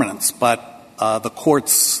of permanence, but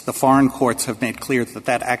the foreign courts have made clear that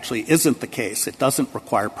that actually isn't the case. It doesn't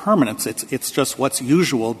require permanence. It's just what's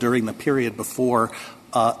usual during the period before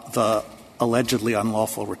the allegedly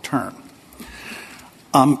unlawful return.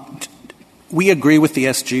 We agree with the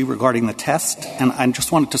SG regarding the test, and I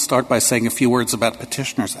just wanted to start by saying a few words about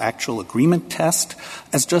petitioner's actual agreement test.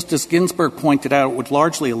 As Justice Ginsburg pointed out, it would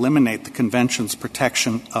largely eliminate the Convention's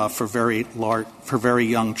protection for very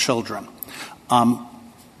young children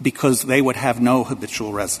because they would have no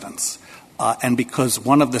habitual residence. And because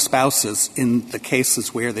one of the spouses in the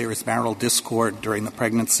cases where there is marital discord during the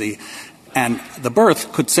pregnancy and the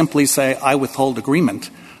birth could simply say, I withhold agreement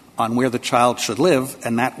on where the child should live,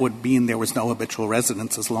 and that would mean there was no habitual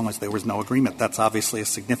residence as long as there was no agreement. That's obviously a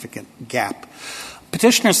significant gap.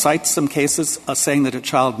 Petitioner cites some cases saying that a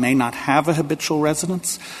child may not have a habitual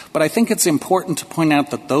residence, but I think it's important to point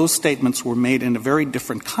out that those statements were made in a very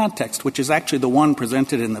different context, which is actually the one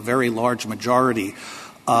presented in the very large majority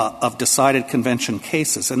of decided Convention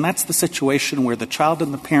cases. And that's the situation where the child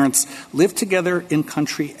and the parents live together in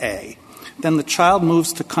country A. Then the child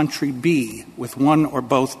moves to country B with one or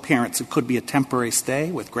both parents. It could be a temporary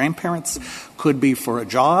stay with grandparents, could be for a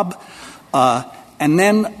job. And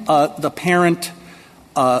then the parent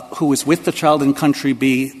who is with the child in country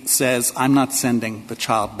B says, I'm not sending the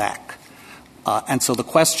child back. And so the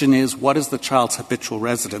question is, what is the child's habitual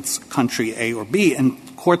residence, country A or B? And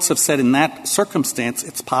courts have said in that circumstance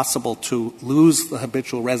it's possible to lose the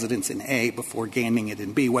habitual residence in A before gaining it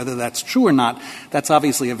in B. Whether that's true or not, that's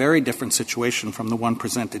obviously a very different situation from the one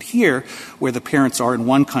presented here, where the parents are in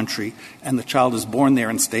one country and the child is born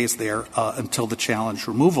there and stays there until the challenge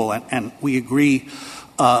removal. And we agree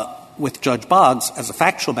with Judge Boggs as a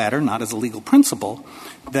factual matter, not as a legal principle,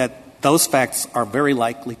 that those facts are very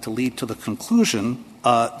likely to lead to the conclusion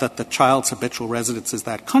that the child's habitual residence is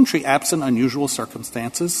that country, absent unusual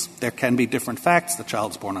circumstances. There can be different facts. The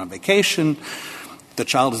child's born on vacation. The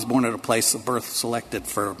child is born at a place of birth selected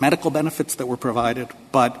for medical benefits that were provided.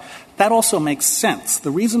 But that also makes sense. The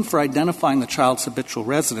reason for identifying the child's habitual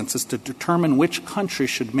residence is to determine which country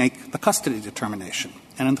should make the custody determination.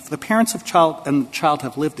 And if the parents of child and the child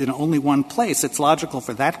have lived in only one place, it's logical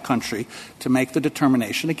for that country to make the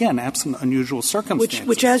determination, again, absent unusual circumstances.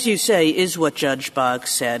 Which, as you say, is what Judge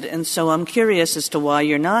Boggs said. And so I'm curious as to why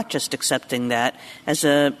you're not just accepting that as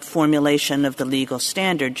a formulation of the legal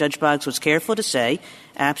standard. Judge Boggs was careful to say,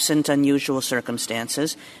 absent unusual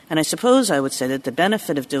circumstances. And I suppose I would say that the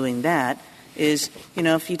benefit of doing that is,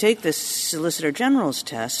 if you take this Solicitor General's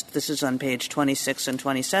test, this is on page 26 and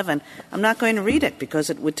 27, I'm not going to read it because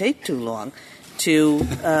it would take too long to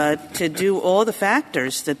do all the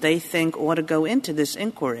factors that they think ought to go into this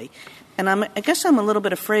inquiry. And I guess I'm a little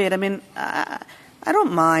bit afraid. I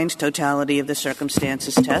don't mind totality of the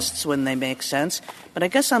circumstances tests when they make sense, but I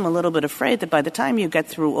guess I'm a little bit afraid that by the time you get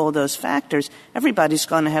through all those factors, everybody's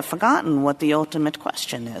going to have forgotten what the ultimate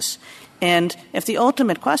question is. And if the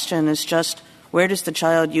ultimate question is just where does the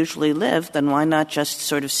child usually live, then why not just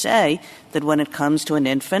sort of say that when it comes to an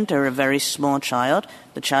infant or a very small child,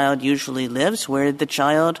 the child usually lives where the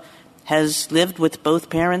child has lived with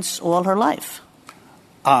both parents all her life?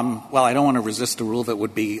 Well, I don't want to resist a rule that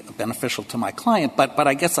would be beneficial to my client, but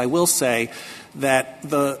I guess I will say that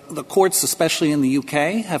the courts, especially in the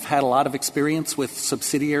UK, have had a lot of experience with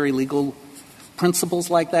subsidiary legal principles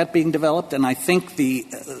like that being developed, and I think the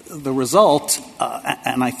result,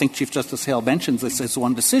 and I think Chief Justice Hale mentions this as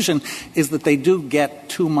one decision, is that they do get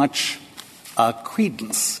too much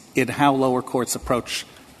credence in how lower courts approach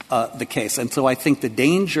the case. And so I think the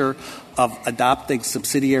danger of adopting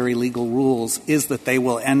subsidiary legal rules is that they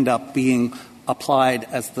will end up being applied,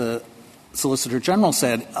 as the Solicitor General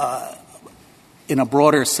said, in a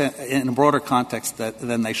broader context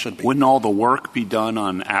than they should be. Wouldn't all the work be done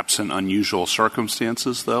on absent unusual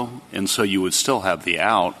circumstances, though? And so you would still have the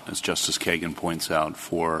out, as Justice Kagan points out,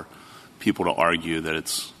 for people to argue that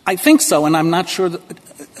it's... I think so, and I'm not sure,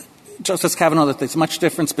 Justice Kavanaugh, that there's much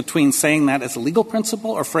difference between saying that as a legal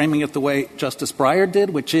principle or framing it the way Justice Breyer did,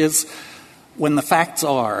 which is when the facts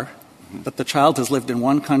are that the child has lived in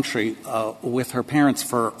one country with her parents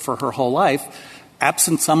for her whole life,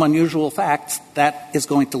 absent some unusual facts, that is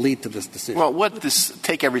going to lead to this decision. Well, what this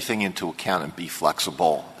take everything into account and be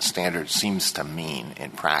flexible standard seems to mean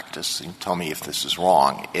in practice, and tell me if this is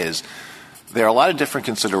wrong, is there are a lot of different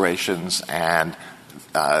considerations, and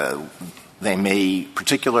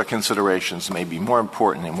particular considerations may be more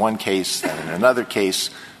important in one case than in another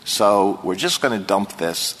case, so we're just going to dump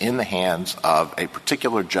this in the hands of a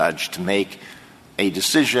particular judge to make a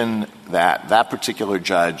decision that that particular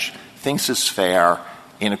judge thinks is fair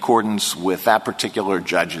in accordance with that particular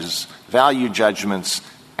judge's value judgments,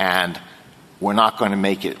 and we're going to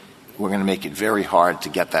make it very hard to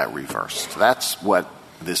get that reversed. That's what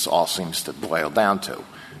this all seems to boil down to,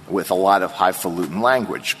 with a lot of highfalutin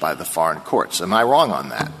language by the foreign courts. Am I wrong on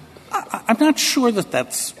that? I'm not sure that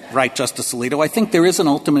that's right, Justice Alito. I think there is an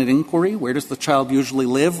ultimate inquiry. Where does the child usually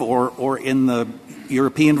live? Or in the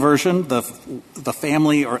European version, the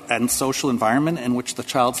family and social environment in which the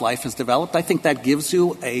child's life has developed. I think that gives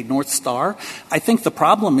you a North Star. I think the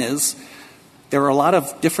problem is there are a lot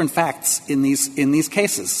of different facts in these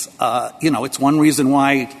cases. It's one reason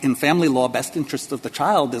why in family law, best interest of the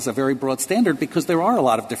child is a very broad standard because there are a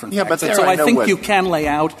lot of different facts. But so I think you can lay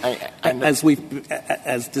out, as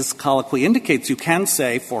this colloquy indicates, you can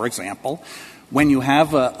say, for example, when you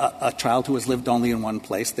have a child who has lived only in one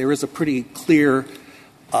place, there is a pretty clear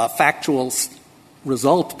factual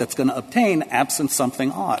result that's going to obtain absent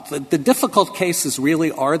something odd. The difficult cases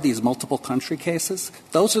really are these multiple country cases.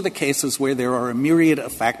 Those are the cases where there are a myriad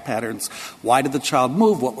of fact patterns. Why did the child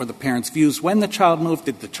move? What were the parents' views when the child moved?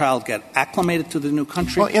 Did the child get acclimated to the new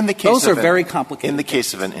country? Well, those are very complicated. In the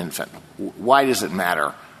case of an infant, why does it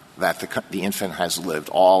matter that the infant has lived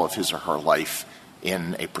all of his or her life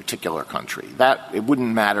in a particular country? It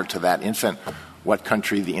wouldn't matter to that infant what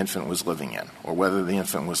country the infant was living in or whether the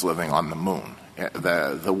infant was living on the moon.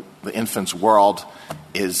 The infant's world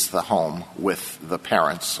is the home with the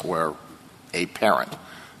parents or a parent.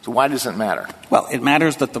 So why does it matter? Well, it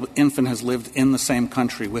matters that the infant has lived in the same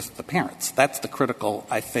country with the parents. That's the critical,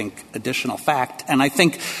 I think, additional fact. And I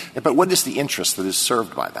think but what is the interest that is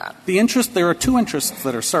served by that? There are two interests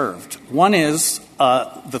that are served. One is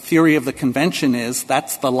the theory of the convention is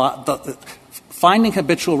finding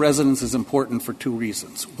habitual residence is important for two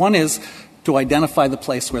reasons. One is to identify the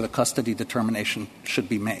place where the custody determination should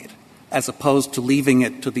be made, as opposed to leaving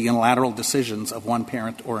it to the unilateral decisions of one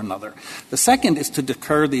parent or another. The second is to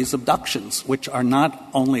deter these abductions, which are not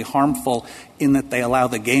only harmful in that they allow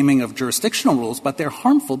the gaming of jurisdictional rules, but they're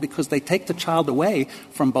harmful because they take the child away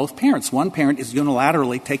from both parents. One parent is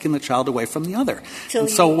unilaterally taking the child away from the other.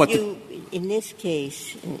 In this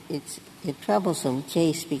case, it's a troublesome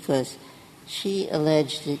case because she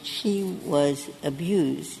alleged that she was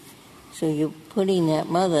abused. So you're putting that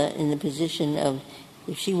mother in the position of,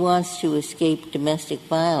 if she wants to escape domestic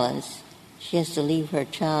violence, she has to leave her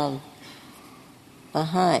child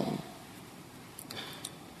behind.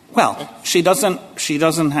 Well, she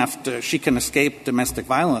doesn't have to. She can escape domestic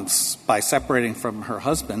violence by separating from her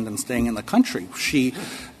husband and staying in the country.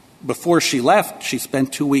 Before she left, she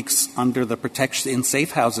spent 2 weeks under the protection in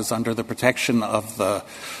safe houses under the protection of the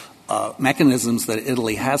mechanisms that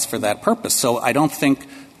Italy has for that purpose. So I don't think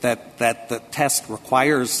that the test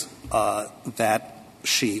requires that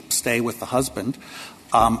she stay with the husband.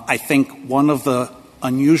 I think one of the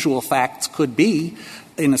unusual facts could be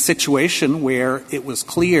in a situation where it was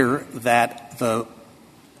clear that the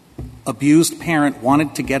abused parent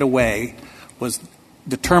wanted to get away, was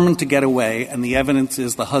determined to get away, and the evidence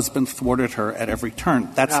is the husband thwarted her at every turn.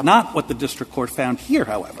 That's not what the district court found here,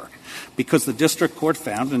 however, because the district court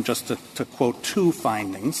found, and just to quote two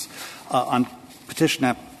findings, on Petition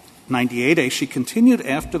Act 98A, she continued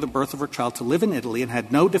after the birth of her child to live in Italy and had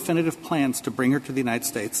no definitive plans to bring her to the United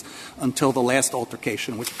States until the last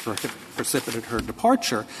altercation, which precipitated her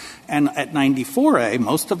departure. And at 94A,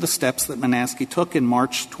 most of the steps that Manaske took in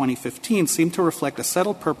March 2015 seemed to reflect a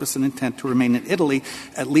settled purpose and intent to remain in Italy,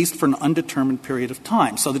 at least for an undetermined period of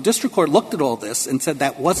time. So the district court looked at all this and said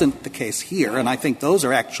that wasn't the case here, and I think those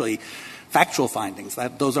are actually factual findings.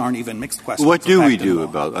 Those aren't even mixed questions. What do we do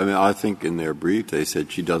about — I think in their brief they said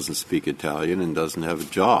she doesn't speak Italian and doesn't have a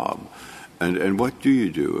job. And what do you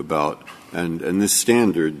do about — and this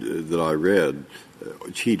standard that I read,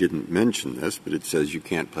 he didn't mention this, but it says you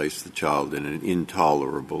can't place the child in an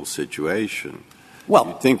intolerable situation. Well,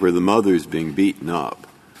 you'd think where the mother's being beaten up,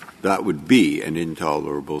 that would be an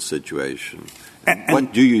intolerable situation.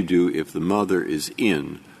 What do you do if the mother is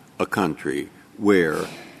in a country where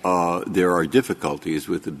there are difficulties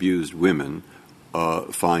with abused women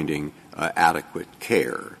finding adequate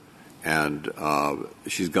care, and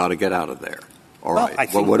she's got to get out of there? All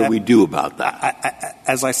right. Well, what do we do about that?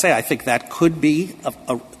 As I say, I think that could be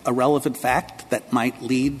a relevant fact that might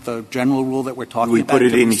lead the general rule that we're talking about. Do we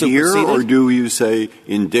put it in here, or do you say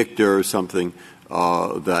in dicta or something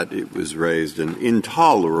that it was raised an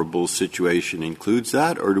intolerable situation includes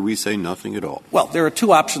that, or do we say nothing at all? Well, there are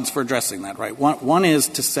two options for addressing that, right? One is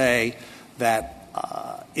to say that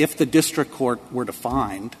if the district court were to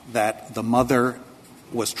find that the mother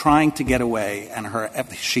was trying to get away and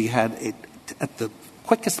she had it at the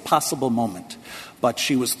quickest possible moment, but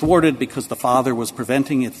she was thwarted because the father was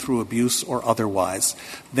preventing it through abuse or otherwise,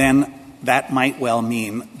 then that might well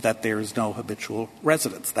mean that there is no habitual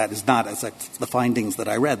residence. That is not, as the findings that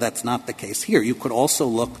I read, that's not the case here. You could also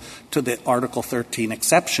look to the Article 13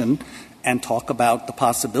 exception and talk about the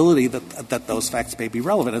possibility that those facts may be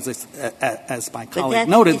relevant. As my colleague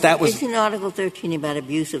noted, that was... Isn't Article 13 about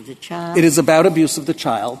abuse of the child? It is about abuse of the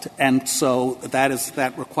child, and so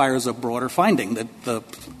that requires a broader finding.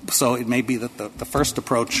 So it may be that the first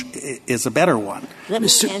approach is a better one. Let me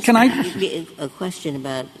ask you a question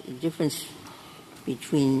about the difference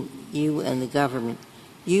between you and the government.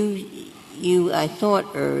 You, I thought,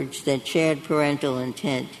 urged that shared parental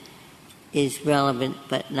intent is relevant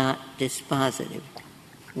but not dispositive,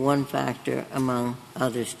 one factor among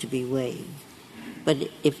others to be weighed. But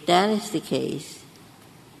if that is the case,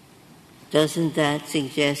 doesn't that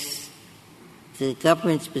suggest the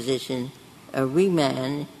government's position a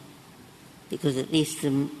remand, because at least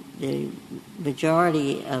the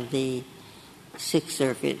majority of the Sixth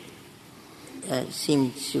Circuit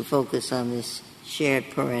seems to focus on this shared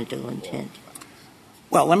parental intent?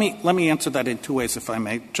 Well, let me answer that in two ways, if I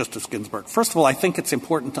may, Justice Ginsburg. First of all, I think it's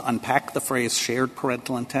important to unpack the phrase shared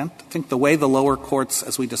parental intent. I think the way the lower courts,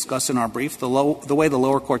 as we discuss in our brief, the way the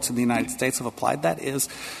lower courts in the United States have applied that is,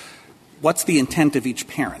 what's the intent of each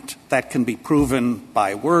parent? That can be proven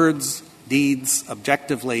by words, deeds,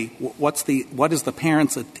 objectively. What is the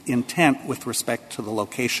parent's intent with respect to the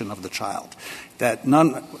location of the child?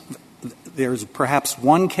 There's perhaps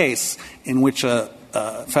one case in which a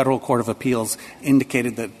federal court of appeals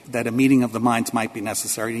indicated that a meeting of the minds might be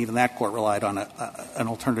necessary, and even that court relied on an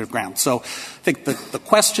alternative ground. So I think the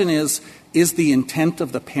question is the intent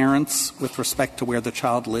of the parents with respect to where the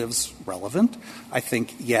child lives relevant? I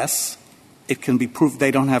think yes. It can be proved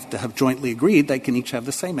they don't have to have jointly agreed. They can each have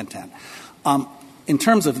the same intent. In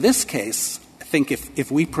terms of this case, I think if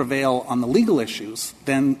we prevail on the legal issues,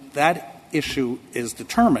 then that issue is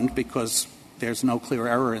determined because there's no clear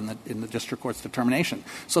error in the district court's determination.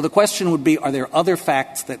 So the question would be, are there other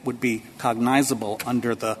facts that would be cognizable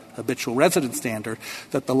under the habitual resident standard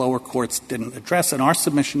that the lower courts didn't address? And our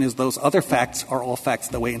submission is those other facts are all facts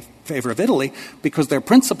that weigh in favor of Italy, because they're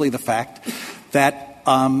principally the fact that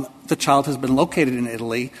the child has been located in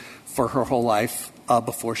Italy for her whole life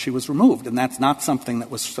before she was removed. And that's not something that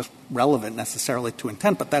was relevant necessarily to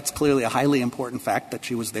intent, but that's clearly a highly important fact that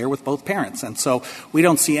she was there with both parents. And so we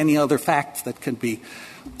don't see any other facts that can be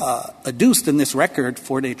adduced in this record.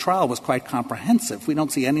 4-day trial was quite comprehensive. We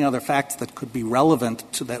don't see any other facts that could be relevant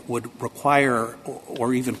to that would require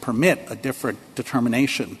or even permit a different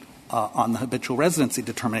determination on the habitual residency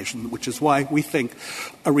determination, which is why we think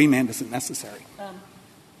a remand isn't necessary.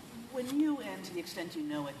 When you, and to the extent you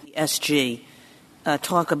know it, the SG,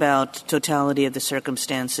 talk about totality of the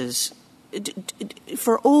circumstances,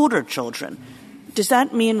 for older children, does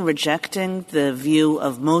that mean rejecting the view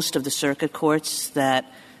of most of the circuit courts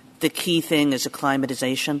that the key thing is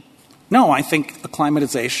acclimatization? No, I think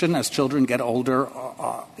acclimatization as children get older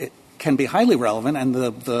it can be highly relevant, and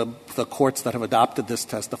the courts that have adopted this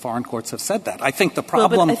test, the foreign courts, have said that. I think the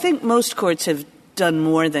problem... Well, but I think most courts have done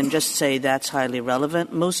more than just say that's highly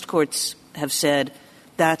relevant. Most courts have said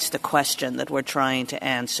that's the question that we're trying to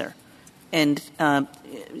answer. And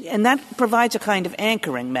that provides a kind of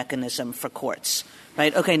anchoring mechanism for courts,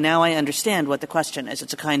 right? Okay, now I understand what the question is.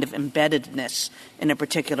 It's a kind of embeddedness in a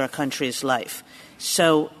particular country's life.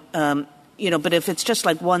 So, but if it's just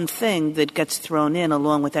like one thing that gets thrown in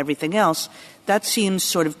along with everything else, that seems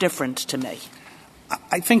sort of different to me.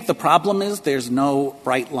 I think the problem is there's no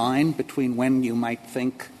bright line between when you might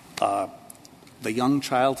think the young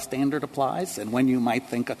child standard applies and when you might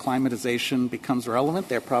think acclimatization becomes relevant.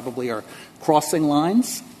 There probably are crossing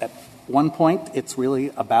lines. At one point, it's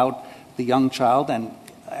really about the young child and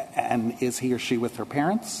is he or she with her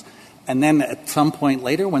parents. And then at some point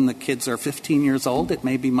later, when the kids are 15 years old, it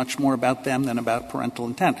may be much more about them than about parental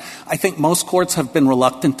intent. I think most courts have been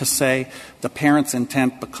reluctant to say the parent's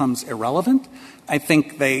intent becomes irrelevant. I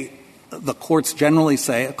think the courts generally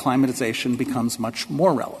say acclimatization becomes much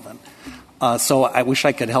more relevant. So I wish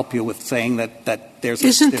I could help you with saying that there's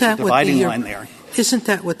a dividing line there. Isn't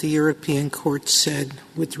that what the European court said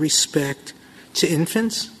with respect to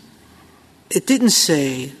infants? It didn't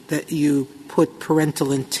say that you put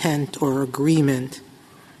parental intent or agreement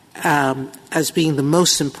as being the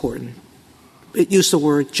most important. It used the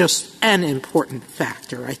word just an important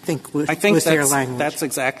factor, I think, with their language. That's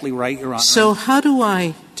exactly right, Your Honor. So how do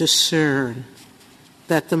I discern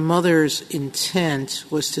that the mother's intent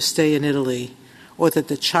was to stay in Italy, or that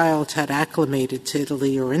the child had acclimated to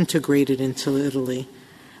Italy or integrated into Italy,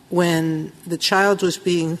 when the child was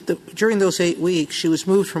during those 8 weeks, she was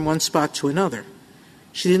moved from one spot to another?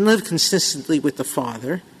 She didn't live consistently with the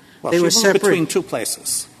father. Well, they she were moved separate. between two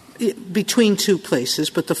places. Between two places,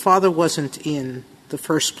 but the father wasn't in the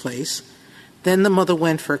first place. Then the mother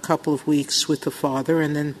went for a couple of weeks with the father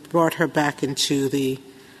and then brought her back into the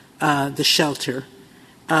shelter.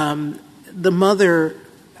 The mother,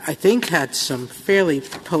 I think, had some fairly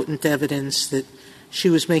potent evidence that she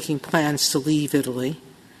was making plans to leave Italy.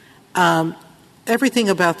 Everything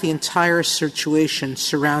about the entire situation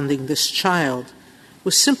surrounding this child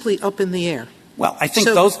was simply up in the air. Well, I think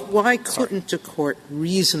why couldn't a court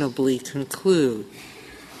reasonably conclude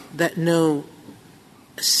that no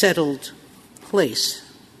settled place,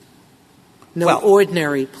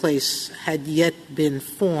 ordinary place had yet been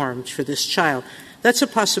formed for this child? That's a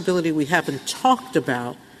possibility we haven't talked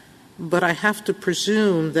about, but I have to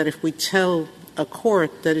presume that if we tell a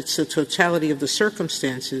court that it's the totality of the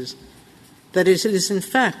circumstances, that it is in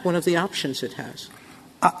fact one of the options it has.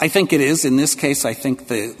 I think it is. In this case, I think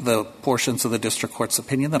the portions of the district court's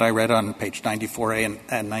opinion that I read on page 94A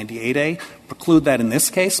and 98A preclude that in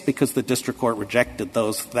this case because the district court rejected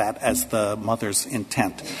that as the mother's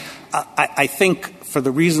intent. I think for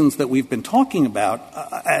the reasons that we've been talking about,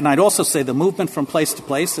 and I'd also say the movement from place to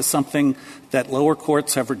place is something that lower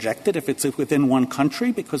courts have rejected if it's within one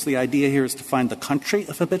country, because the idea here is to find the country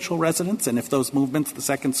of habitual residence. And if those movements, the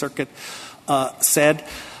Second Circuit said,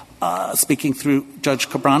 speaking through Judge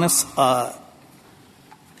Cabranes,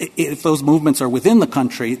 if those movements are within the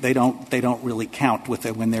country, they don't really count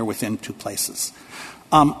when they're within two places.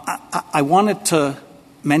 I wanted to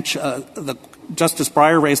mention Justice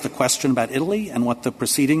Breyer raised a question about Italy and what the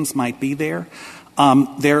proceedings might be there.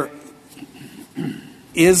 There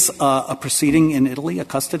is a proceeding in Italy, a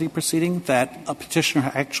custody proceeding, that a petitioner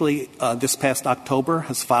actually this past October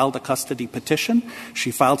has filed a custody petition.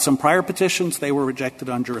 She filed some prior petitions. They were rejected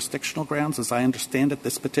on jurisdictional grounds. As I understand it,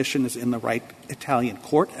 this petition is in the right Italian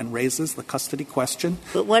court and raises the custody question.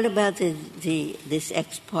 But what about this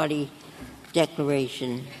ex parte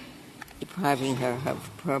declaration depriving her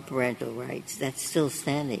of her parental rights? That's still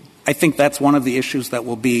standing. I think that's one of the issues that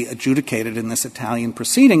will be adjudicated in this Italian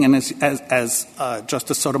proceeding. And as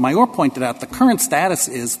Justice Sotomayor pointed out, the current status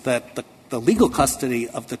is that the legal custody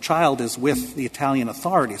of the child is with the Italian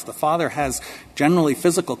authorities. The father has generally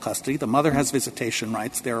physical custody. The mother has visitation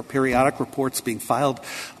rights. There are periodic reports being filed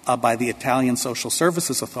by the Italian Social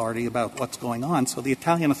Services Authority about what's going on. So the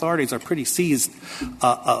Italian authorities are pretty seized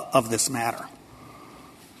of this matter.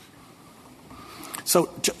 So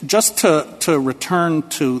just to return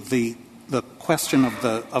to the question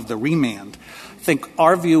of the remand, I think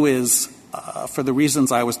our view is, for the reasons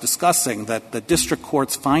I was discussing, that the district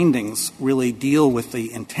court's findings really deal with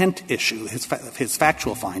the intent issue, his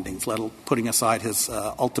factual findings, putting aside his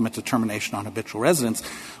ultimate determination on habitual residence.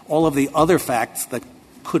 All of the other facts that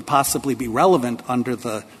could possibly be relevant under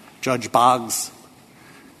the Judge Boggs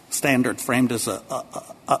standard framed as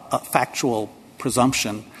a factual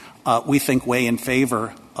presumption, we think weigh in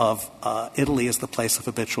favor of Italy as the place of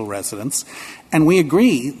habitual residence. And we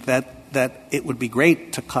agree that it would be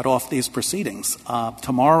great to cut off these proceedings.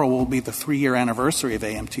 Tomorrow will be the 3-year anniversary of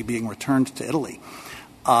AMT being returned to Italy.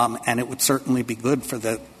 And it would certainly be good for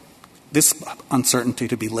this uncertainty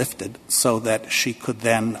to be lifted so that she could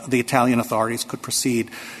then, the Italian authorities could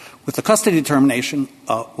proceed with the custody determination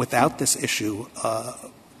without this issue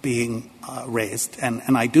being raised.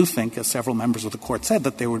 And I do think, as several members of the Court said,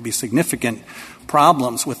 that there would be significant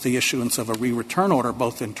problems with the issuance of a re-return order,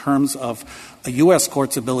 both in terms of a U.S.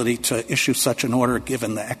 court's ability to issue such an order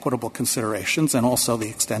given the equitable considerations and also the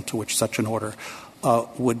extent to which such an order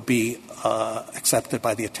would be accepted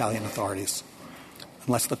by the Italian authorities.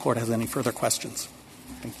 Unless the Court has any further questions.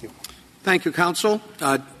 Thank you. Thank you, counsel.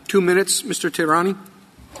 2 minutes, Mr. Tehrani.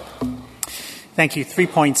 Thank you. 3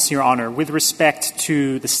 points, Your Honor. With respect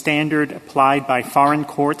to the standard applied by foreign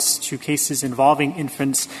courts to cases involving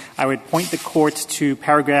infants, I would point the Court to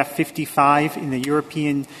paragraph 55 in the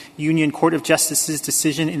European Union Court of Justice's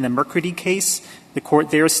decision in the Mercredi case. The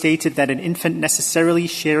Court there stated that an infant necessarily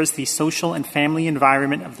shares the social and family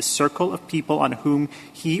environment of the circle of people on whom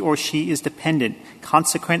he or she is dependent.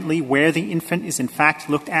 Consequently, where the infant is in fact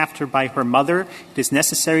looked after by her mother, it is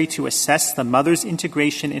necessary to assess the mother's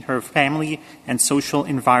integration in her family and social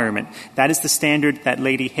environment. That is the standard that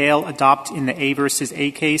Lady Hale adopted in the A versus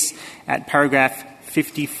A case at paragraph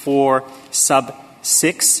 54 sub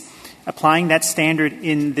 6. Applying that standard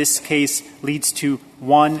in this case leads to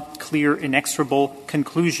one clear, inexorable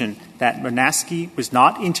conclusion that Monaschi was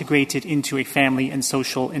not integrated into a family and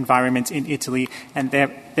social environment in Italy, and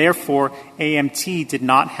therefore AMT did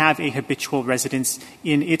not have a habitual residence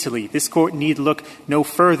in Italy. This Court need look no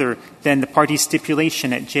further than the party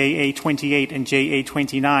stipulation at JA 28 and JA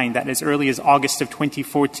 29 that as early as August of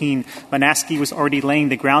 2014, Monaschi was already laying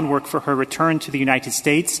the groundwork for her return to the United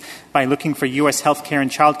States by looking for U.S. health care and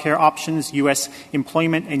child care options, U.S.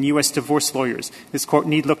 employment, and U.S. divorce lawyers. This Court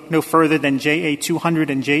need look no further than JA 200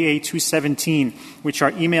 and JA 217, which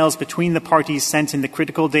are emails between the parties sent in the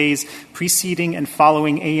critical days preceding and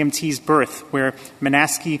following AMT's birth, where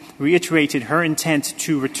Monaschi reiterated her intent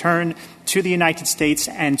to return to the United States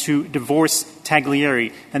and to divorce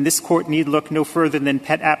Taglieri. And this Court need look no further than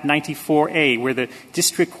Pet App 94A, where the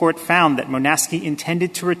district court found that Monaschi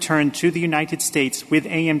intended to return to the United States with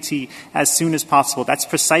AMT as soon as possible. That's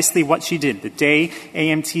precisely what she did. The day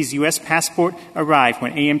AMT's U.S. passport arrived,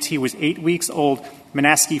 when AMT was 8 weeks old,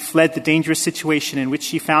 Monaschi fled the dangerous situation in which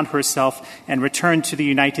she found herself and returned to the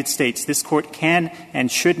United States. This Court can and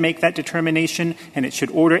should make that determination, and it should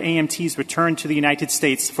order AMT's return to the United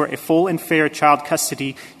States for a full and fair child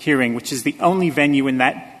custody hearing, which is the only venue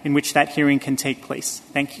in which that hearing can take place.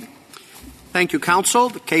 Thank you. Thank you, counsel.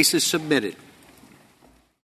 The case is submitted.